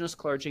indigenous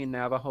clergy in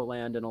Navajo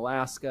land and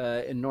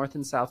Alaska and North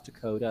and South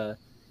Dakota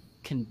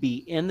can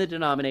be in the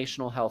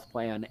denominational health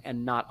plan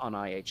and not on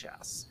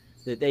IHS,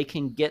 that they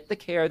can get the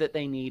care that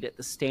they need at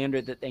the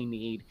standard that they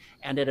need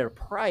and at a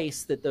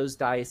price that those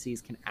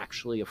dioceses can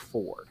actually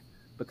afford,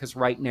 because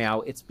right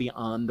now it's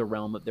beyond the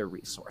realm of their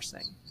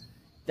resourcing.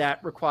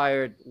 That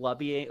required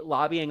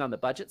lobbying on the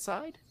budget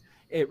side.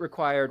 It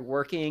required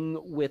working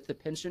with the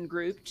pension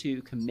group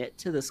to commit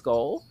to this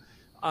goal.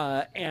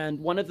 And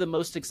one of the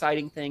most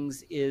exciting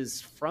things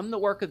is from the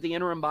work of the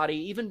interim body,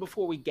 even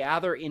before we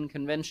gather in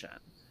convention,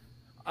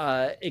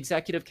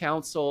 Executive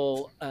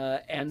Council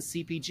and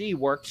CPG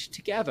worked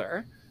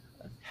together,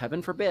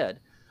 heaven forbid,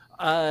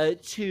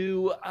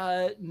 to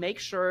make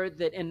sure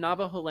that in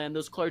Navajo land,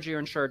 those clergy are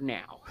insured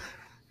now.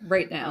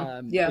 Right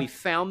now. Yeah. We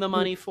found the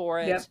money for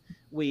it. Yep.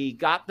 We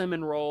got them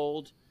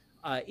enrolled.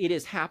 It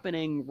is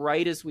happening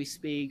right as we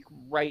speak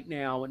right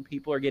now, and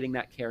people are getting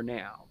that care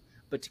now.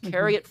 But to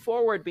carry it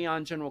forward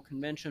beyond General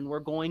Convention, we're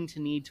going to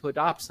need to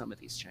adopt some of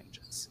these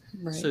changes,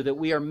 so that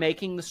we are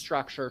making the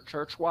structure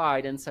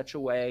church-wide in such a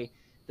way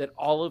that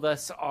all of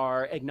us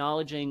are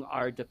acknowledging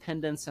our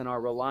dependence and our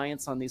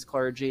reliance on these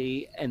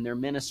clergy and their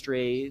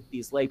ministry,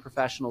 these lay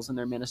professionals in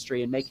their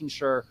ministry, and making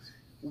sure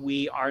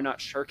we are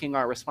not shirking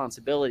our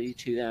responsibility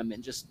to them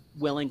and just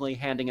willingly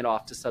handing it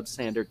off to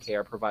substandard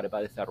care provided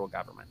by the federal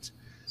government.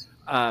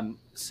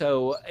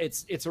 So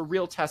it's a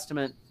real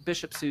testament.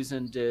 Bishop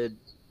Susan did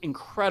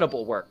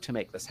incredible work to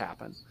make this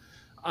happen.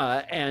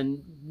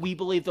 And we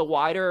believe the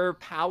wider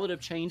palette of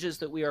changes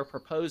that we are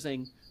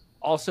proposing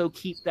also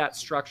keep that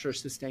structure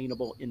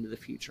sustainable into the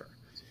future.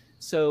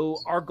 So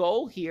our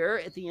goal here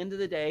at the end of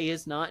the day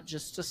is not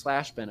just to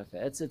slash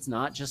benefits. It's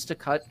not just to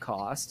cut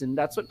cost. And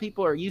that's what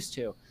people are used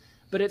to.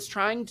 But it's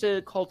trying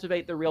to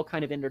cultivate the real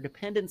kind of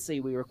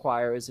interdependency we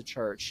require as a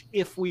church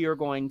if we are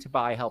going to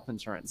buy health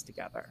insurance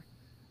together.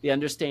 The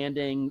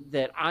understanding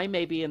that I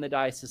may be in the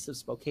Diocese of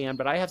Spokane,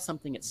 but I have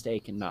something at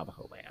stake in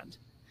Navajo land.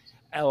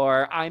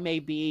 Or I may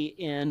be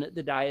in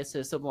the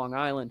Diocese of Long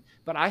Island,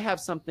 but I have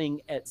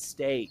something at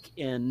stake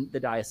in the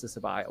Diocese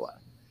of Iowa.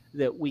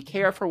 That we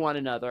care for one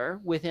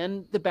another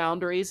within the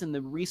boundaries and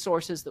the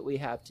resources that we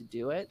have to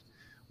do it,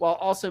 while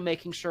also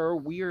making sure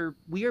we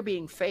are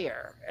being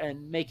fair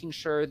and making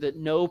sure that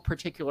no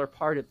particular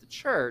part of the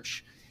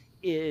church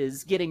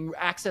is getting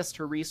access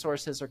to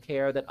resources or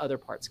care that other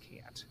parts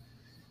can't.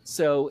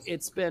 So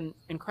it's been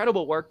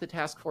incredible work the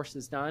task force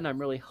has done. I'm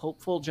really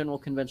hopeful General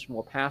Convention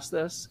will pass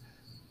this.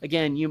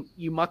 Again,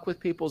 you muck with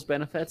people's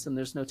benefits and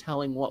there's no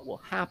telling what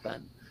will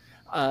happen.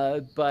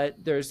 But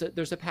there's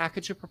a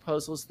package of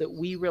proposals that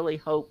we really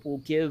hope will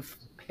give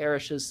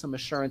parishes some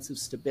assurance of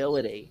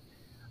stability,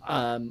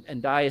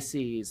 and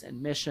dioceses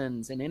and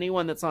missions and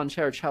anyone that's on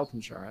church health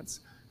insurance,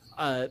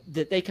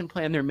 that they can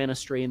plan their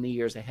ministry in the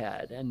years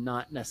ahead and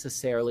not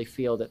necessarily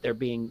feel that they're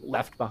being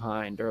left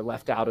behind or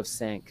left out of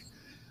sync.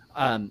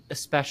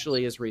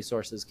 Especially as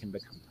resources can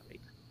become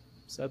tight.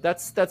 So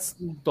that's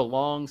the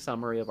long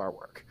summary of our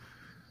work.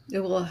 It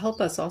will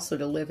help us also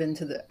to live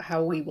into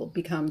how we will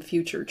become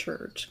future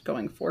church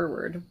going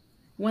forward.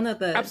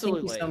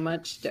 Absolutely. Thank you so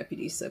much,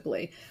 Deputy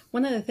Sibley.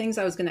 One of the things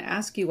I was going to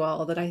ask you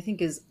all that I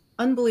think is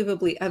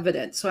unbelievably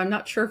evident, so I'm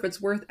not sure if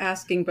it's worth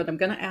asking, but I'm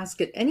going to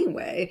ask it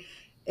anyway,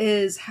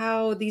 is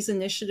how these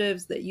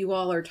initiatives that you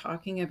all are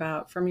talking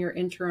about from your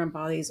interim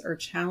bodies are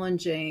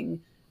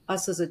challenging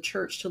us as a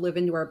church to live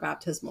into our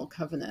baptismal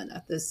covenant.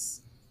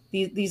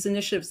 These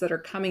initiatives that are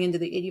coming into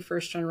the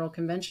 81st General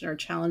Convention are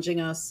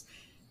challenging us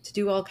to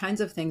do all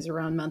kinds of things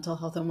around mental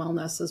health and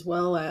wellness, as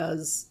well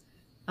as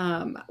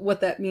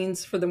what that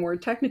means for the more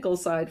technical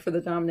side for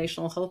the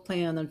denominational health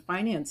plan and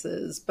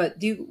finances. But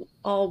do you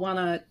all want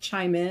to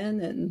chime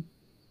in and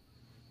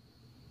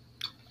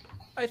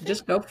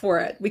just go for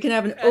it? We can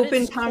have an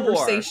open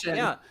conversation.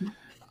 Yeah,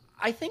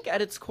 I think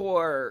at its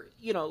core,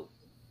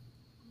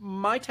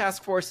 my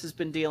task force has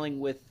been dealing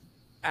with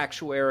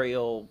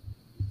actuarial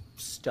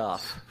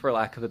stuff, for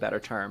lack of a better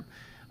term.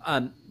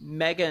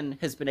 Megan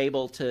has been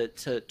able to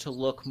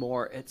look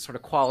more at sort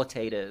of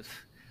qualitative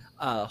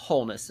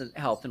wholeness and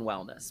health and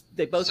wellness.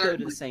 They both Certainly.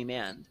 Go to the same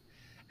end.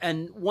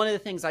 And one of the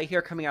things I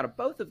hear coming out of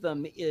both of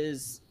them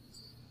is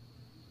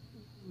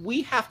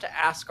we have to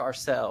ask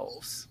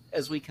ourselves,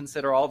 as we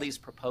consider all these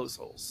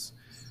proposals,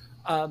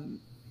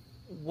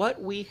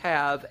 what we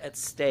have at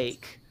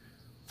stake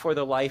for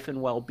the life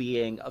and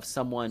well-being of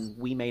someone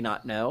we may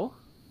not know,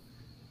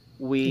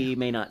 we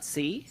may not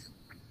see,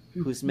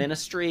 whose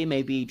ministry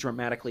may be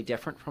dramatically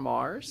different from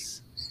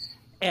ours,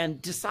 and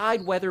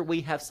decide whether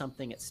we have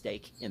something at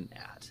stake in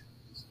that.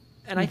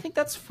 And I think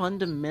that's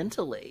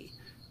fundamentally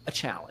a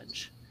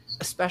challenge,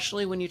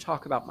 especially when you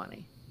talk about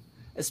money,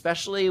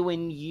 especially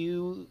when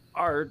you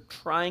are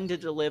trying to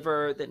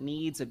deliver the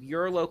needs of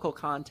your local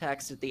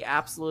context at the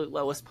absolute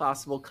lowest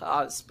possible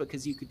cost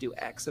because you could do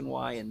X and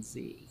Y and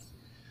Z.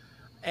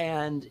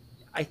 And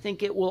I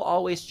think it will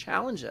always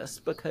challenge us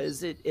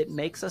because it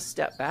makes us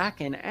step back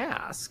and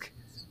ask,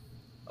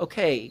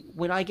 okay,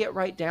 when I get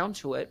right down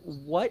to it,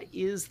 what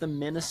is the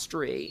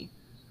ministry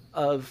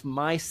of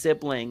my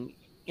sibling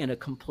in a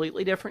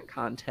completely different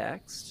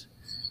context,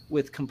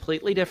 with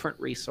completely different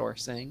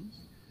resourcing,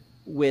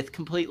 with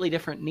completely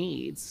different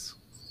needs,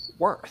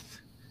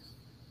 worth?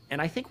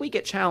 And I think we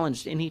get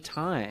challenged any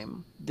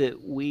time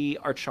that we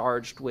are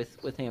charged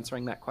with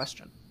answering that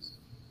question.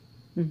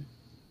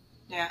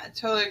 Yeah, I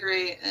totally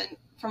agree. And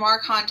from our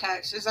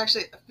context, is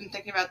actually, I've been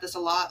thinking about this a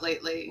lot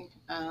lately,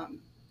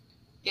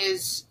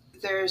 is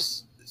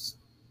there's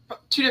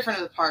two different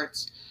of the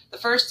parts. The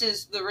first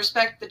is the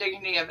respect the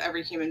dignity of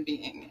every human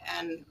being.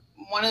 And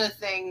one of the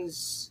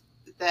things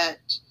that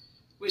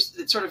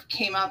sort of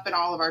came up in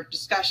all of our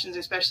discussions,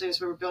 especially as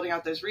we were building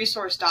out those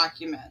resource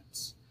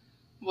documents,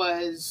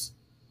 was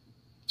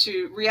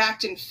to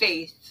react in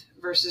faith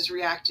versus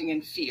reacting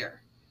in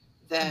fear.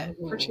 That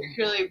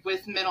particularly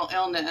with mental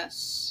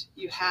illness,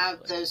 you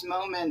have those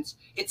moments.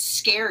 It's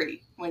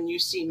scary when you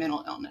see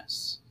mental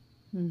illness.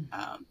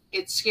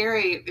 It's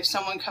scary if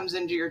someone comes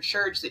into your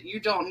church that you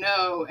don't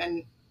know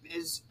and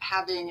is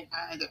having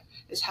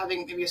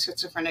maybe a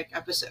schizophrenic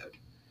episode,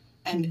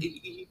 and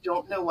you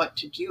don't know what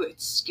to do.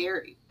 It's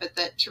scary, but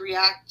that to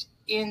react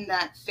in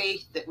that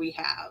faith that we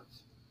have,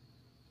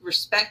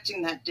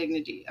 respecting that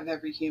dignity of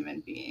every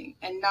human being,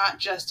 and not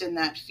just in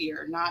that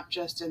fear, not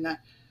just in that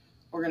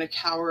we're going to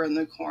cower in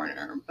the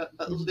corner,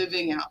 but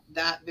living out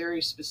that very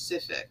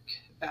specific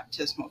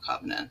baptismal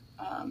covenant,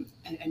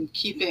 and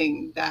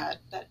keeping that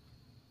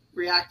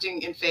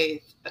reacting in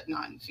faith, but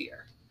not in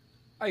fear.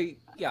 I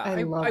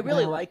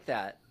really like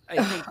that.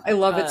 I think I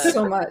love it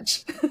so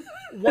much.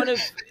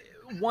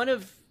 one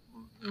of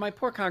my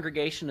poor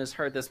congregation has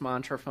heard this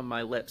mantra from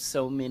my lips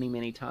so many,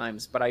 many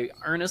times, but I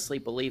earnestly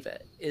believe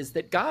it, is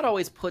that God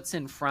always puts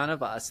in front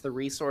of us the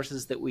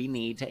resources that we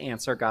need to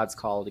answer God's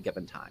call at a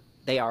given time.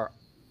 They are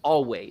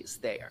always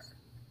there.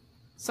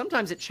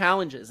 Sometimes it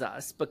challenges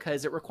us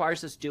because it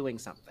requires us doing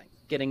something,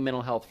 getting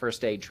mental health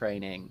first aid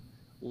training,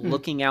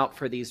 looking out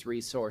for these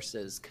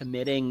resources,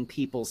 committing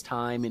people's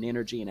time and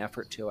energy and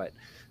effort to it.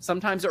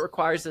 Sometimes it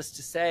requires us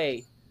to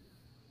say,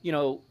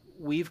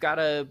 we've got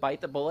to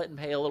bite the bullet and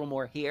pay a little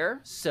more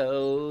here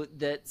so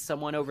that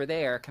someone over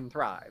there can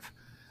thrive.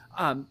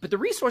 But the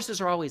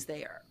resources are always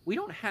there. We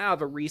don't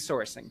have a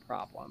resourcing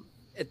problem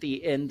at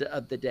the end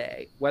of the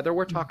day, whether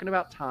we're talking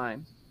about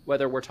time,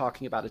 whether we're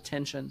talking about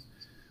attention.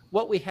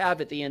 What we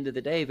have at the end of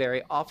the day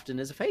very often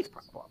is a faith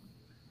problem,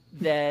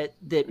 that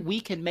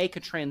we can make a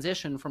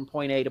transition from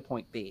point A to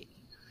point B,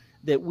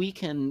 that we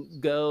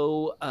can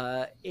go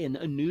in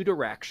a new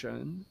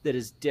direction that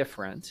is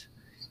different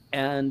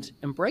and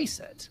embrace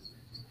it.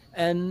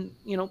 And,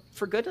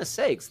 for goodness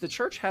sakes, the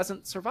church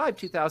hasn't survived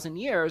 2,000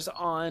 years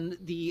on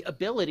the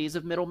abilities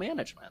of middle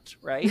management,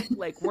 right?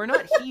 Like, we're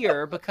not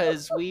here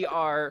because we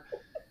are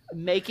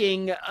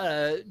making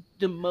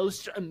the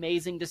most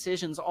amazing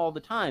decisions all the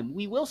time.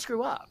 We will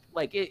screw up.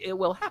 Like, it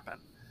will happen.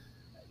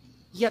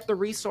 Yet the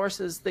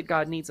resources that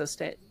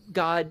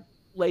God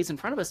lays in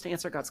front of us to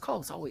answer God's call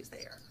is always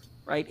there,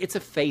 right? It's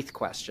a faith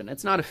question.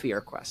 It's not a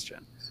fear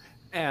question.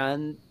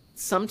 And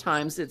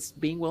sometimes it's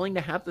being willing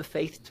to have the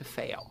faith to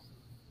fail,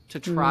 to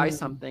try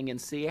something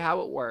and see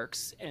how it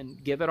works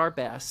and give it our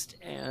best,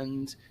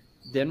 and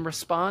then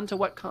respond to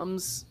what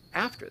comes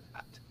after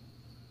that.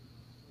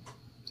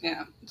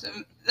 Yeah, so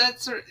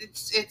that's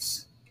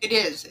it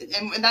is,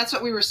 and that's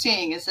what we were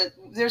seeing, is that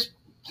there's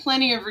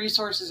plenty of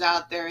resources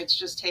out there. It's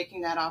just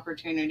taking that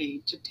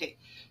opportunity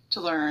to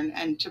learn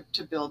and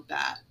to build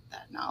that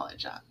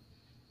knowledge up.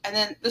 And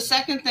then the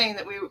second thing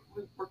that we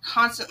were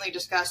constantly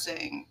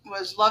discussing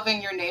was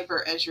loving your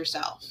neighbor as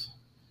yourself.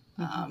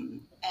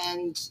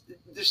 And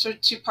there's sort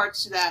of two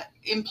parts to that.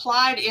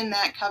 Implied in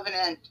that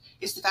covenant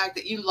is the fact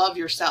that you love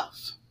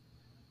yourself.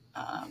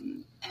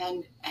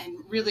 And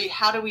really,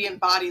 how do we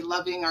embody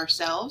loving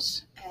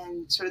ourselves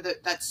and sort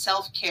of that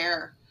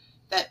self-care,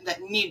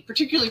 that need,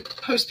 particularly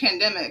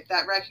post-pandemic,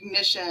 that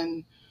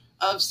recognition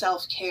of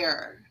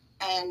self-care.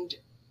 And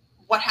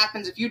what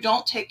happens if you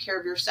don't take care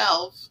of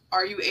yourself?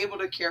 Are you able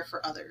to care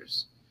for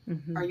others?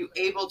 Are you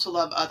able to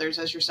love others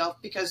as yourself?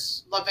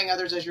 Because loving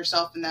others as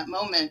yourself in that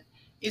moment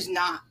is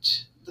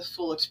not the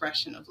full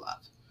expression of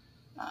love.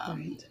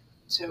 Right.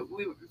 So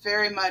we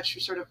very much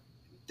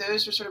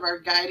those were sort of our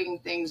guiding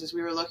things as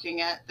we were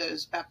looking at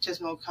those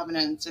baptismal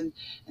covenants and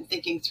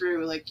thinking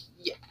through, like,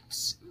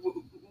 yes,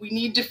 we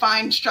need to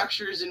find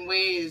structures and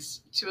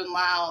ways to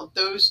allow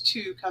those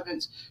two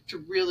covenants to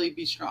really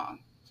be strong.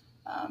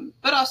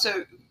 But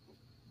also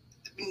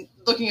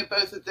looking at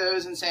both of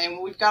those and saying,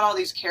 well, we've got all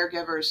these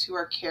caregivers who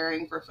are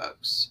caring for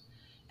folks.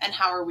 And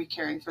how are we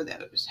caring for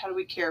those? How do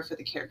we care for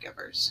the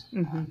caregivers?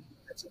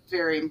 That's a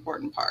very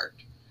important part.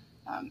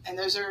 And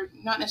those are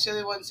not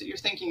necessarily the ones that you're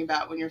thinking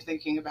about when you're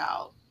thinking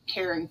about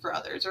caring for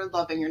others or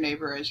loving your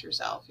neighbor as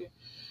yourself.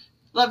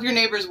 Love your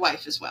neighbor's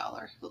wife as well,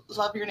 or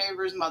love your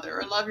neighbor's mother,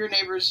 or love your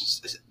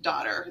neighbor's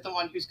daughter, the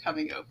one who's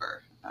coming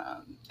over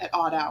at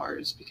odd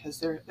hours because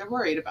they're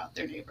worried about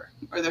their neighbor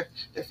or their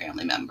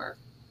family member.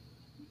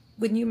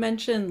 When you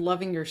mentioned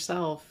loving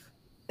yourself,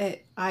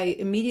 I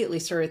immediately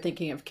started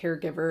thinking of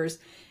caregivers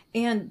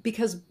And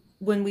because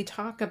when we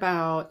talk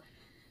about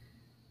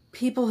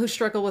people who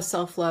struggle with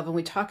self-love and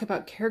we talk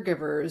about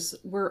caregivers,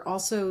 we're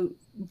also,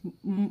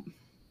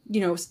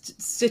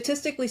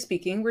 statistically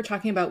speaking, we're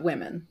talking about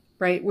women,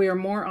 right? We are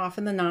more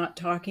often than not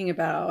talking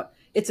about,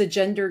 it's a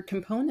gendered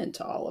component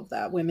to all of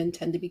that. Women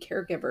tend to be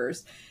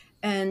caregivers.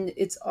 And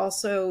it's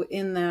also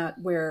in that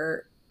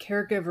where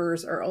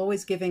caregivers are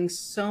always giving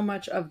so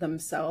much of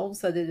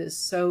themselves that it is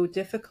so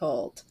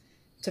difficult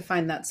to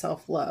find that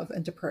self-love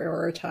and to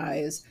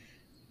prioritize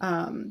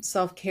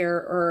self-care,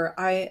 or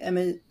I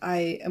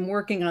am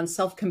working on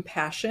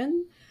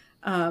self-compassion,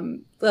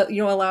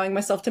 allowing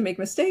myself to make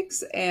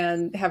mistakes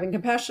and having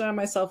compassion on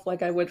myself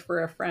like I would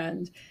for a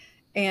friend.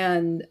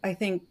 And I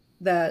think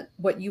that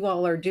what you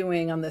all are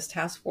doing on this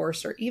task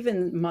force, or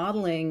even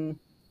modeling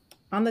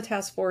on the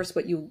task force,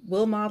 what you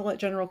will model at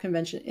General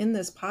Convention in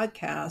this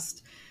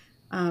podcast,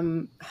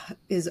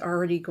 is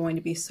already going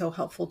to be so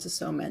helpful to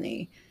so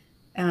many.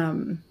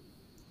 I'm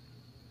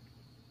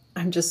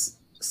just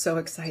so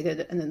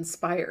excited and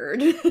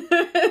inspired.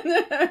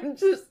 I'm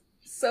just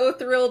so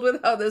thrilled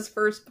with how this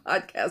first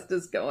podcast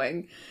is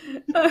going.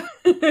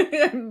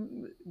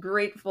 I'm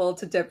grateful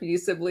to Deputy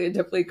Sibley and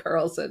Deputy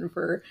Carlson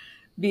for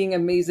being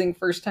amazing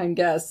first-time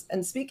guests.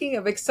 And speaking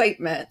of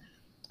excitement,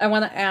 I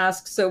want to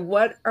ask, so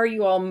what are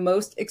you all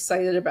most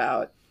excited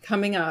about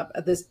coming up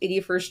at this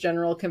 81st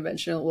General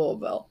Convention in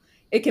Louisville?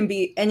 It can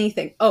be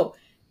anything. Oh,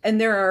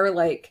 and there are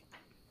like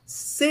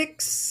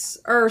 6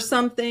 or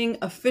something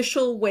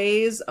official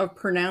ways of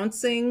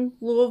pronouncing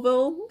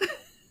Louisville.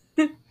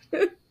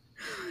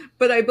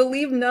 But I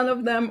believe none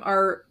of them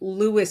are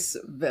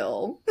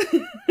Louisville.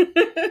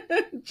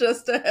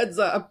 Just a heads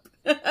up.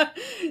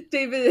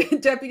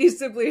 Deputy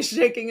Sibley is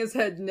shaking his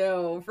head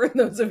no, for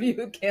those of you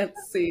who can't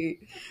see.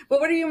 But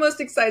what are you most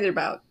excited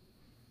about?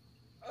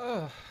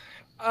 I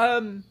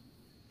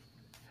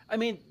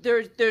mean,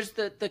 there's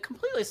the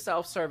completely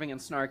self-serving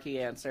and snarky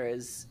answer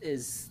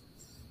is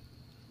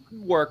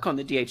work on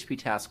the DHP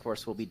task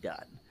force will be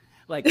done.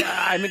 Like,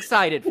 I'm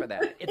excited for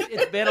that.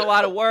 It's been a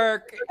lot of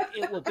work.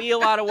 It will be a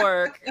lot of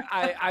work.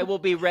 I will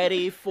be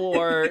ready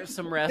for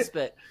some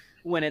respite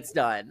when it's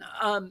done.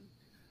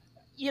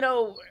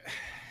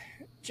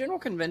 General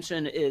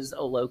Convention is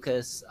a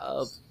locus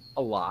of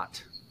a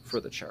lot for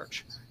the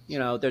church.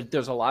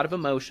 There's a lot of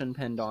emotion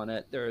pinned on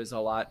it. There is a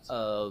lot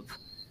of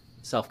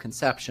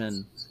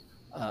self-conception,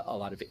 a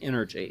lot of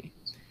energy.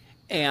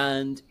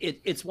 And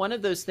it's one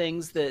of those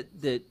things that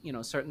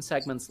certain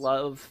segments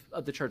of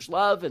the church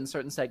love, and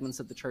certain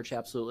segments of the church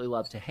absolutely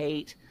love to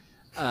hate.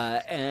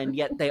 And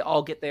yet they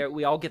all get there.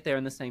 We all get there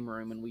in the same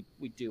room, and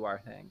we do our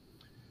thing.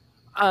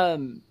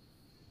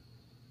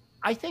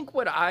 I think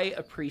what I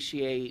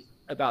appreciate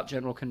about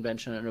General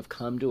Convention, and have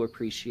come to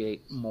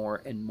appreciate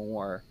more and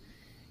more,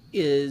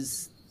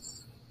 is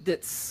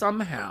that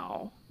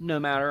somehow, no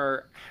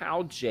matter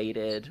how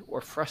jaded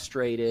or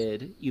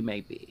frustrated you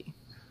may be,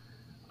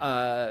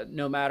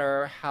 no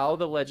matter how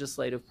the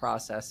legislative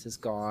process has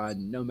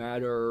gone, no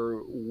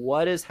matter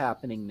what is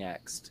happening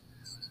next,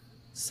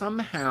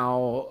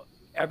 somehow,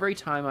 every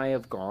time I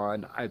have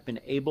gone, I've been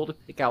able to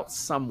pick out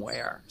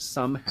somewhere,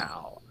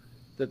 somehow,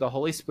 that the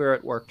Holy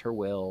Spirit worked her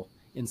will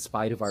in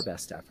spite of our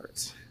best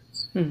efforts.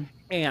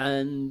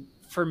 And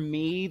for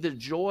me, the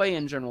joy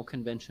in General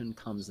Convention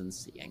comes in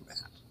seeing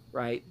that,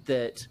 right?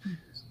 That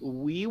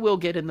we will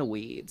get in the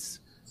weeds.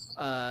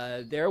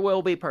 There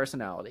will be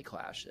personality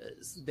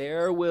clashes.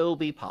 There will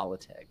be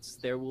politics.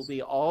 There will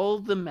be all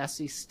the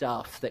messy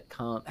stuff that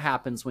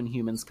happens when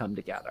humans come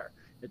together.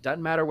 It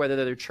doesn't matter whether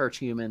they're church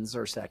humans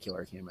or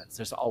secular humans.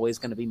 There's always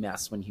going to be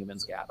mess when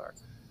humans gather.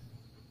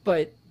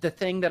 But the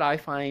thing that I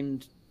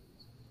find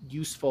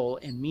useful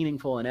and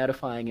meaningful and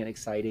edifying and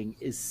exciting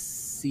is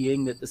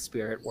seeing that the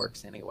Spirit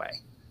works anyway,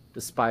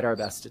 despite our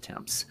best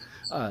attempts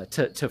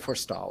to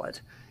forestall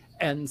it.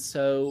 And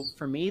so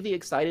for me, the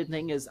excited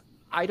thing is,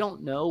 I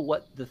don't know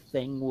what the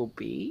thing will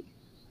be.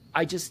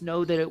 I just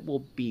know that it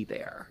will be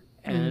there.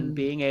 And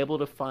being able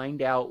to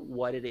find out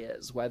what it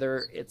is,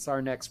 whether it's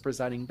our next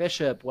presiding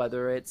bishop,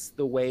 whether it's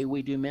the way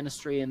we do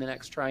ministry in the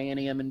next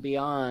triennium and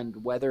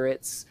beyond, whether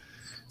it's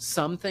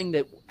something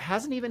that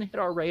hasn't even hit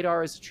our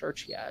radar as a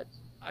church yet.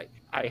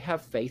 I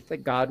have faith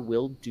that God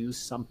will do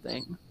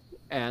something.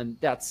 And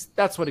that's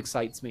what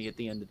excites me at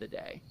the end of the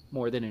day,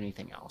 more than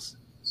anything else.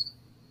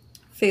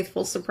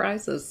 Faithful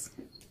surprises.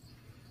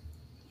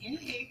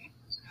 Yay.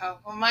 Oh,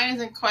 well, mine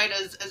isn't quite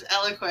as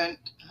eloquent.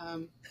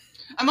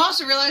 I'm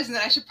also realizing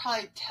that I should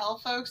probably tell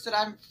folks that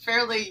I'm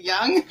fairly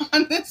young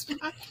on this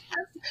podcast.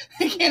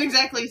 I can't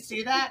exactly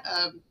see that.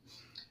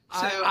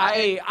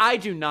 I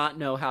do not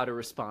know how to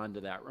respond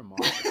to that remark.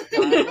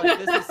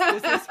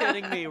 This is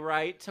hitting me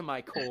right to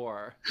my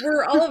core.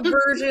 We're all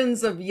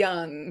versions of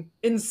young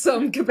in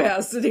some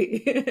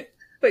capacity.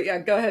 But yeah,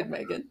 go ahead,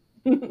 Megan.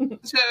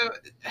 So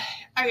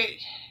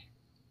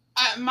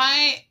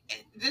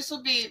this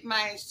will be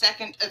my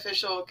second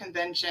official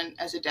convention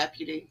as a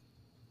deputy.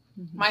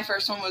 My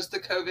first one was the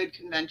COVID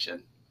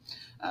convention.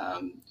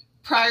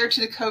 Prior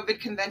to the COVID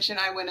convention,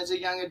 I went as a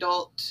young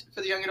adult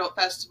for the Young Adult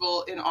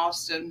Festival in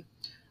Austin.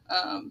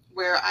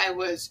 where I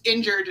was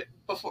injured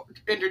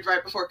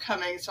right before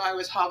coming. So I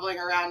was hobbling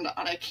around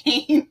on a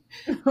cane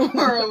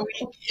for a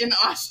week in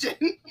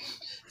Austin.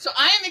 So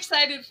I am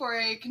excited for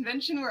a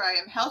convention where I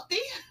am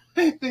healthy.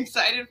 I'm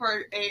excited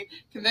for a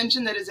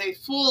convention that is a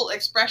full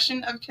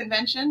expression of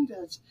convention,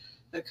 because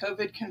the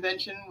COVID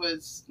convention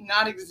was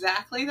not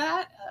exactly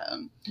that.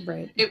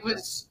 Right. It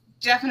was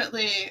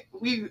definitely,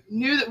 we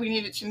knew that we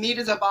needed to meet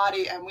as a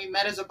body, and we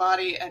met as a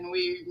body, and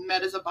we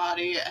met as a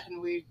body,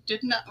 and we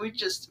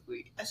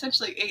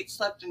essentially ate,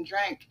 slept, and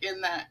drank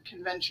in that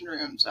convention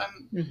room. So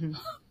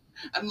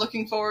I'm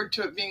looking forward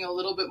to it being a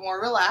little bit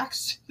more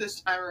relaxed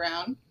this time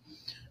around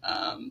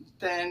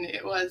than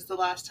it was the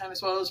last time,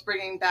 as well as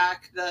bringing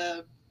back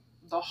the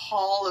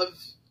hall of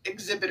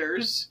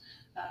exhibitors,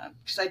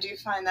 because I do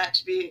find that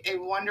to be a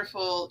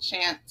wonderful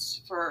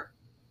chance for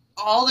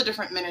all the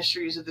different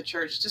ministries of the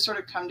church to sort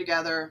of come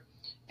together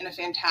in a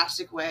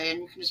fantastic way, and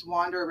you can just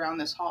wander around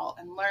this hall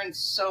and learn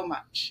so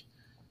much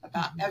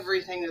about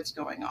everything that's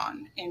going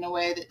on in a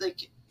way that,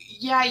 like,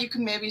 yeah, you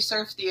can maybe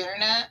surf the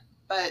internet,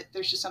 but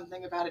there's just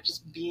something about it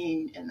just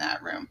being in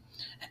that room.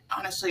 And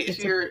honestly,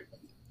 if you're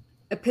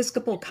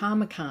Episcopal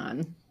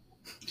Comic-Con.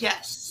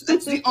 Yes,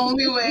 that's the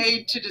only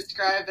way to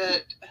describe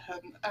it.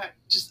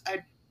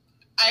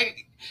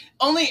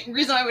 Only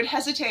reason I would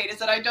hesitate is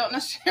that I don't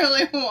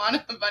necessarily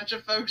want a bunch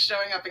of folks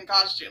showing up in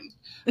costumes,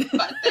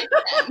 but they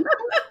can.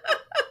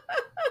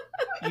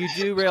 You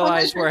do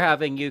realize we're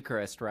having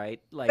Eucharist,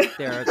 right? Like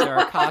there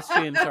are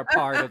costumes are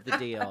part of the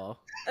deal.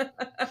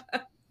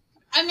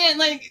 I mean,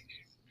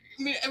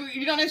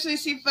 you don't actually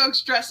see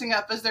folks dressing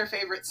up as their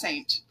favorite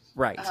saint.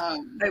 Right.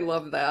 I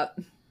love that.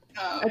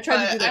 I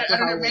try to do that. I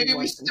don't know, maybe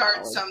we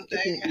start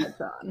something.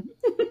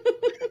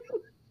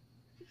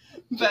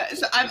 But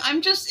so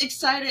I'm just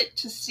excited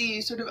to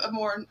see sort of a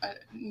more,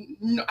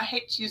 I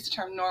hate to use the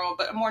term normal,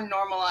 but a more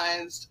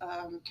normalized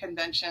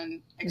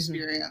convention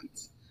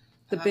experience.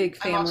 The big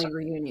family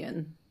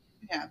reunion.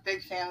 Yeah,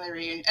 big family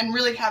reunion. And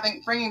really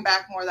bringing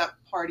back more of that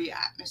party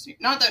atmosphere.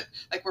 Not that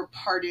like we're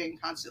partying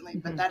constantly,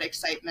 but that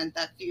excitement,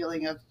 that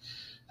feeling of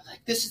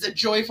like this is a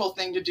joyful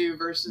thing to do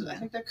versus I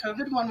think the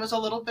COVID one was a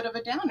little bit of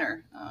a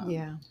downer.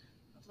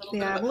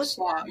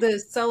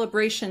 The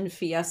celebration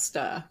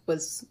fiesta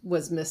was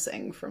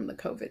missing from the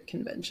COVID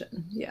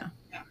convention. Yeah.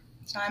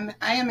 So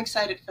I am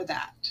excited for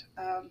that.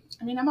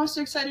 I'm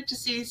also excited to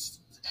see.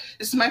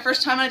 This is my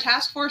first time on a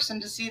task force, and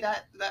to see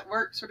that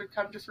work sort of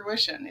come to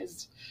fruition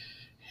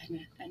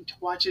and to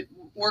watch it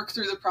work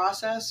through the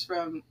process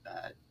from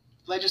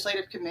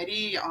legislative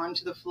committee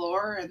onto the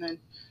floor, and then.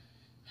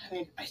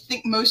 I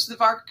think most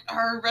of our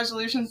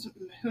resolutions,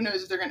 who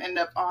knows if they're going to end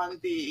up on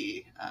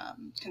the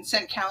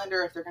consent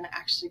calendar, if they're going to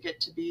actually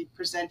get to be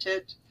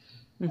presented.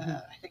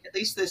 I think at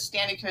least the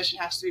standing commission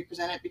has to be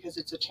presented because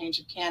it's a change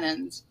of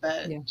canons,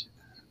 but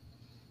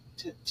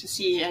to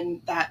see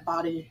in that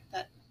body,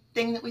 that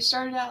thing that we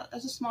started out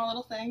as a small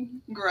little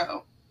thing,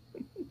 grow.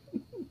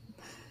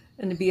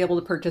 And to be able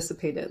to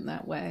participate in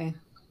that way.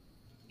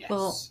 Yes.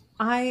 Well,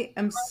 I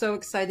am so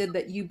excited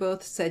that you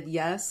both said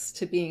yes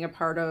to being a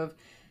part of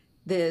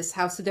this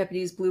House of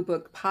Deputies Blue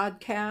Book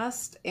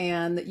podcast,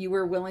 and that you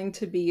were willing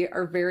to be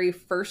our very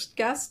first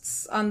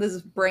guests on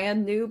this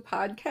brand new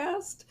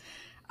podcast.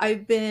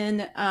 I've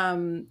been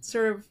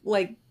sort of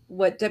like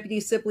what Deputy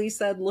Sibley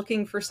said,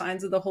 looking for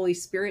signs of the Holy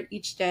Spirit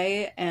each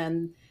day.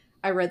 And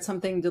I read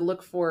something to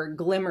look for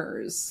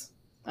glimmers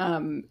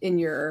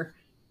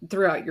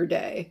throughout your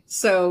day.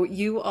 So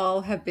you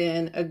all have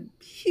been a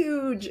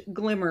huge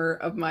glimmer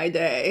of my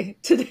day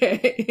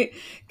today,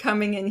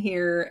 coming in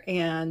here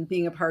and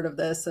being a part of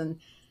this and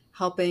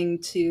helping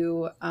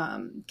to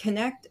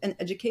connect and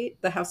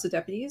educate the House of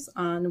Deputies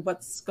on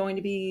what's going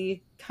to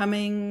be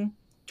coming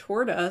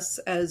toward us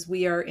as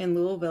we are in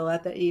Louisville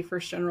at the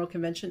 81st General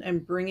Convention,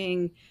 and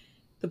bringing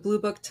the Blue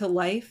Book to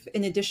life,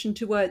 in addition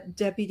to what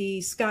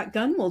Deputy Scott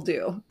Gunn will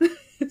do.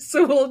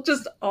 So we'll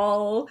just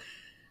all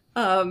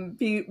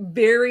be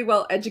very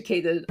well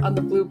educated on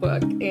the Blue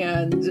Book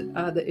and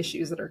the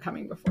issues that are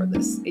coming before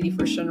this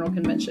 81st General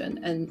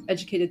Convention. And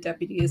educated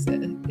deputy is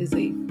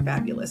a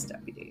fabulous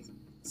deputy.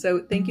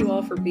 So thank you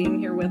all for being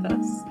here with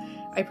us.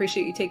 I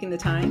appreciate you taking the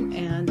time,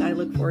 and I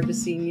look forward to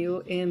seeing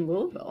you in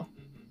Louisville.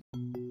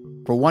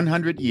 For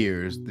 100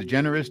 years, the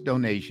generous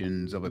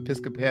donations of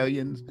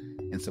Episcopalians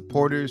and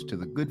supporters to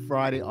the Good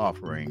Friday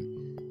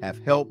offering have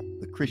helped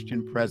the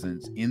Christian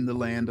presence in the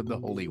land of the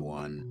Holy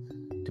One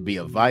to be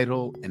a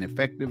vital and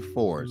effective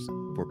force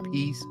for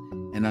peace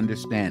and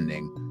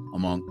understanding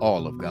among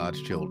all of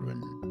God's children.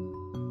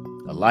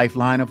 A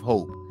lifeline of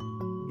hope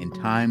in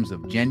times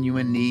of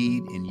genuine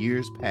need in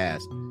years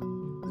past,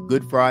 the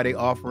Good Friday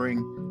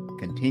offering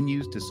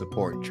continues to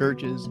support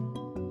churches,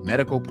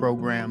 medical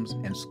programs,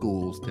 and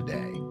schools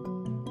today.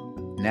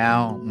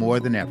 Now, more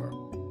than ever,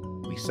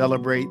 we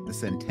celebrate the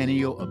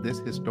centennial of this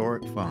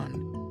historic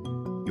fund.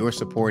 Your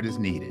support is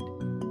needed.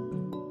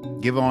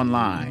 Give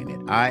online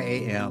at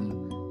iam.ec/Good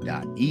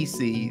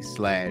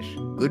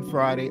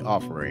Friday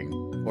offering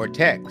or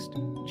text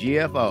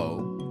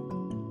GFO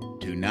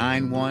to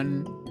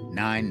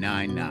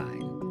 91999.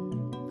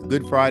 The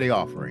Good Friday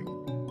offering,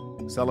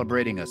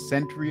 celebrating a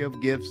century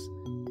of gifts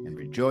and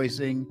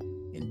rejoicing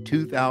in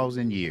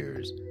 2,000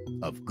 years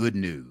of good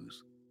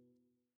news.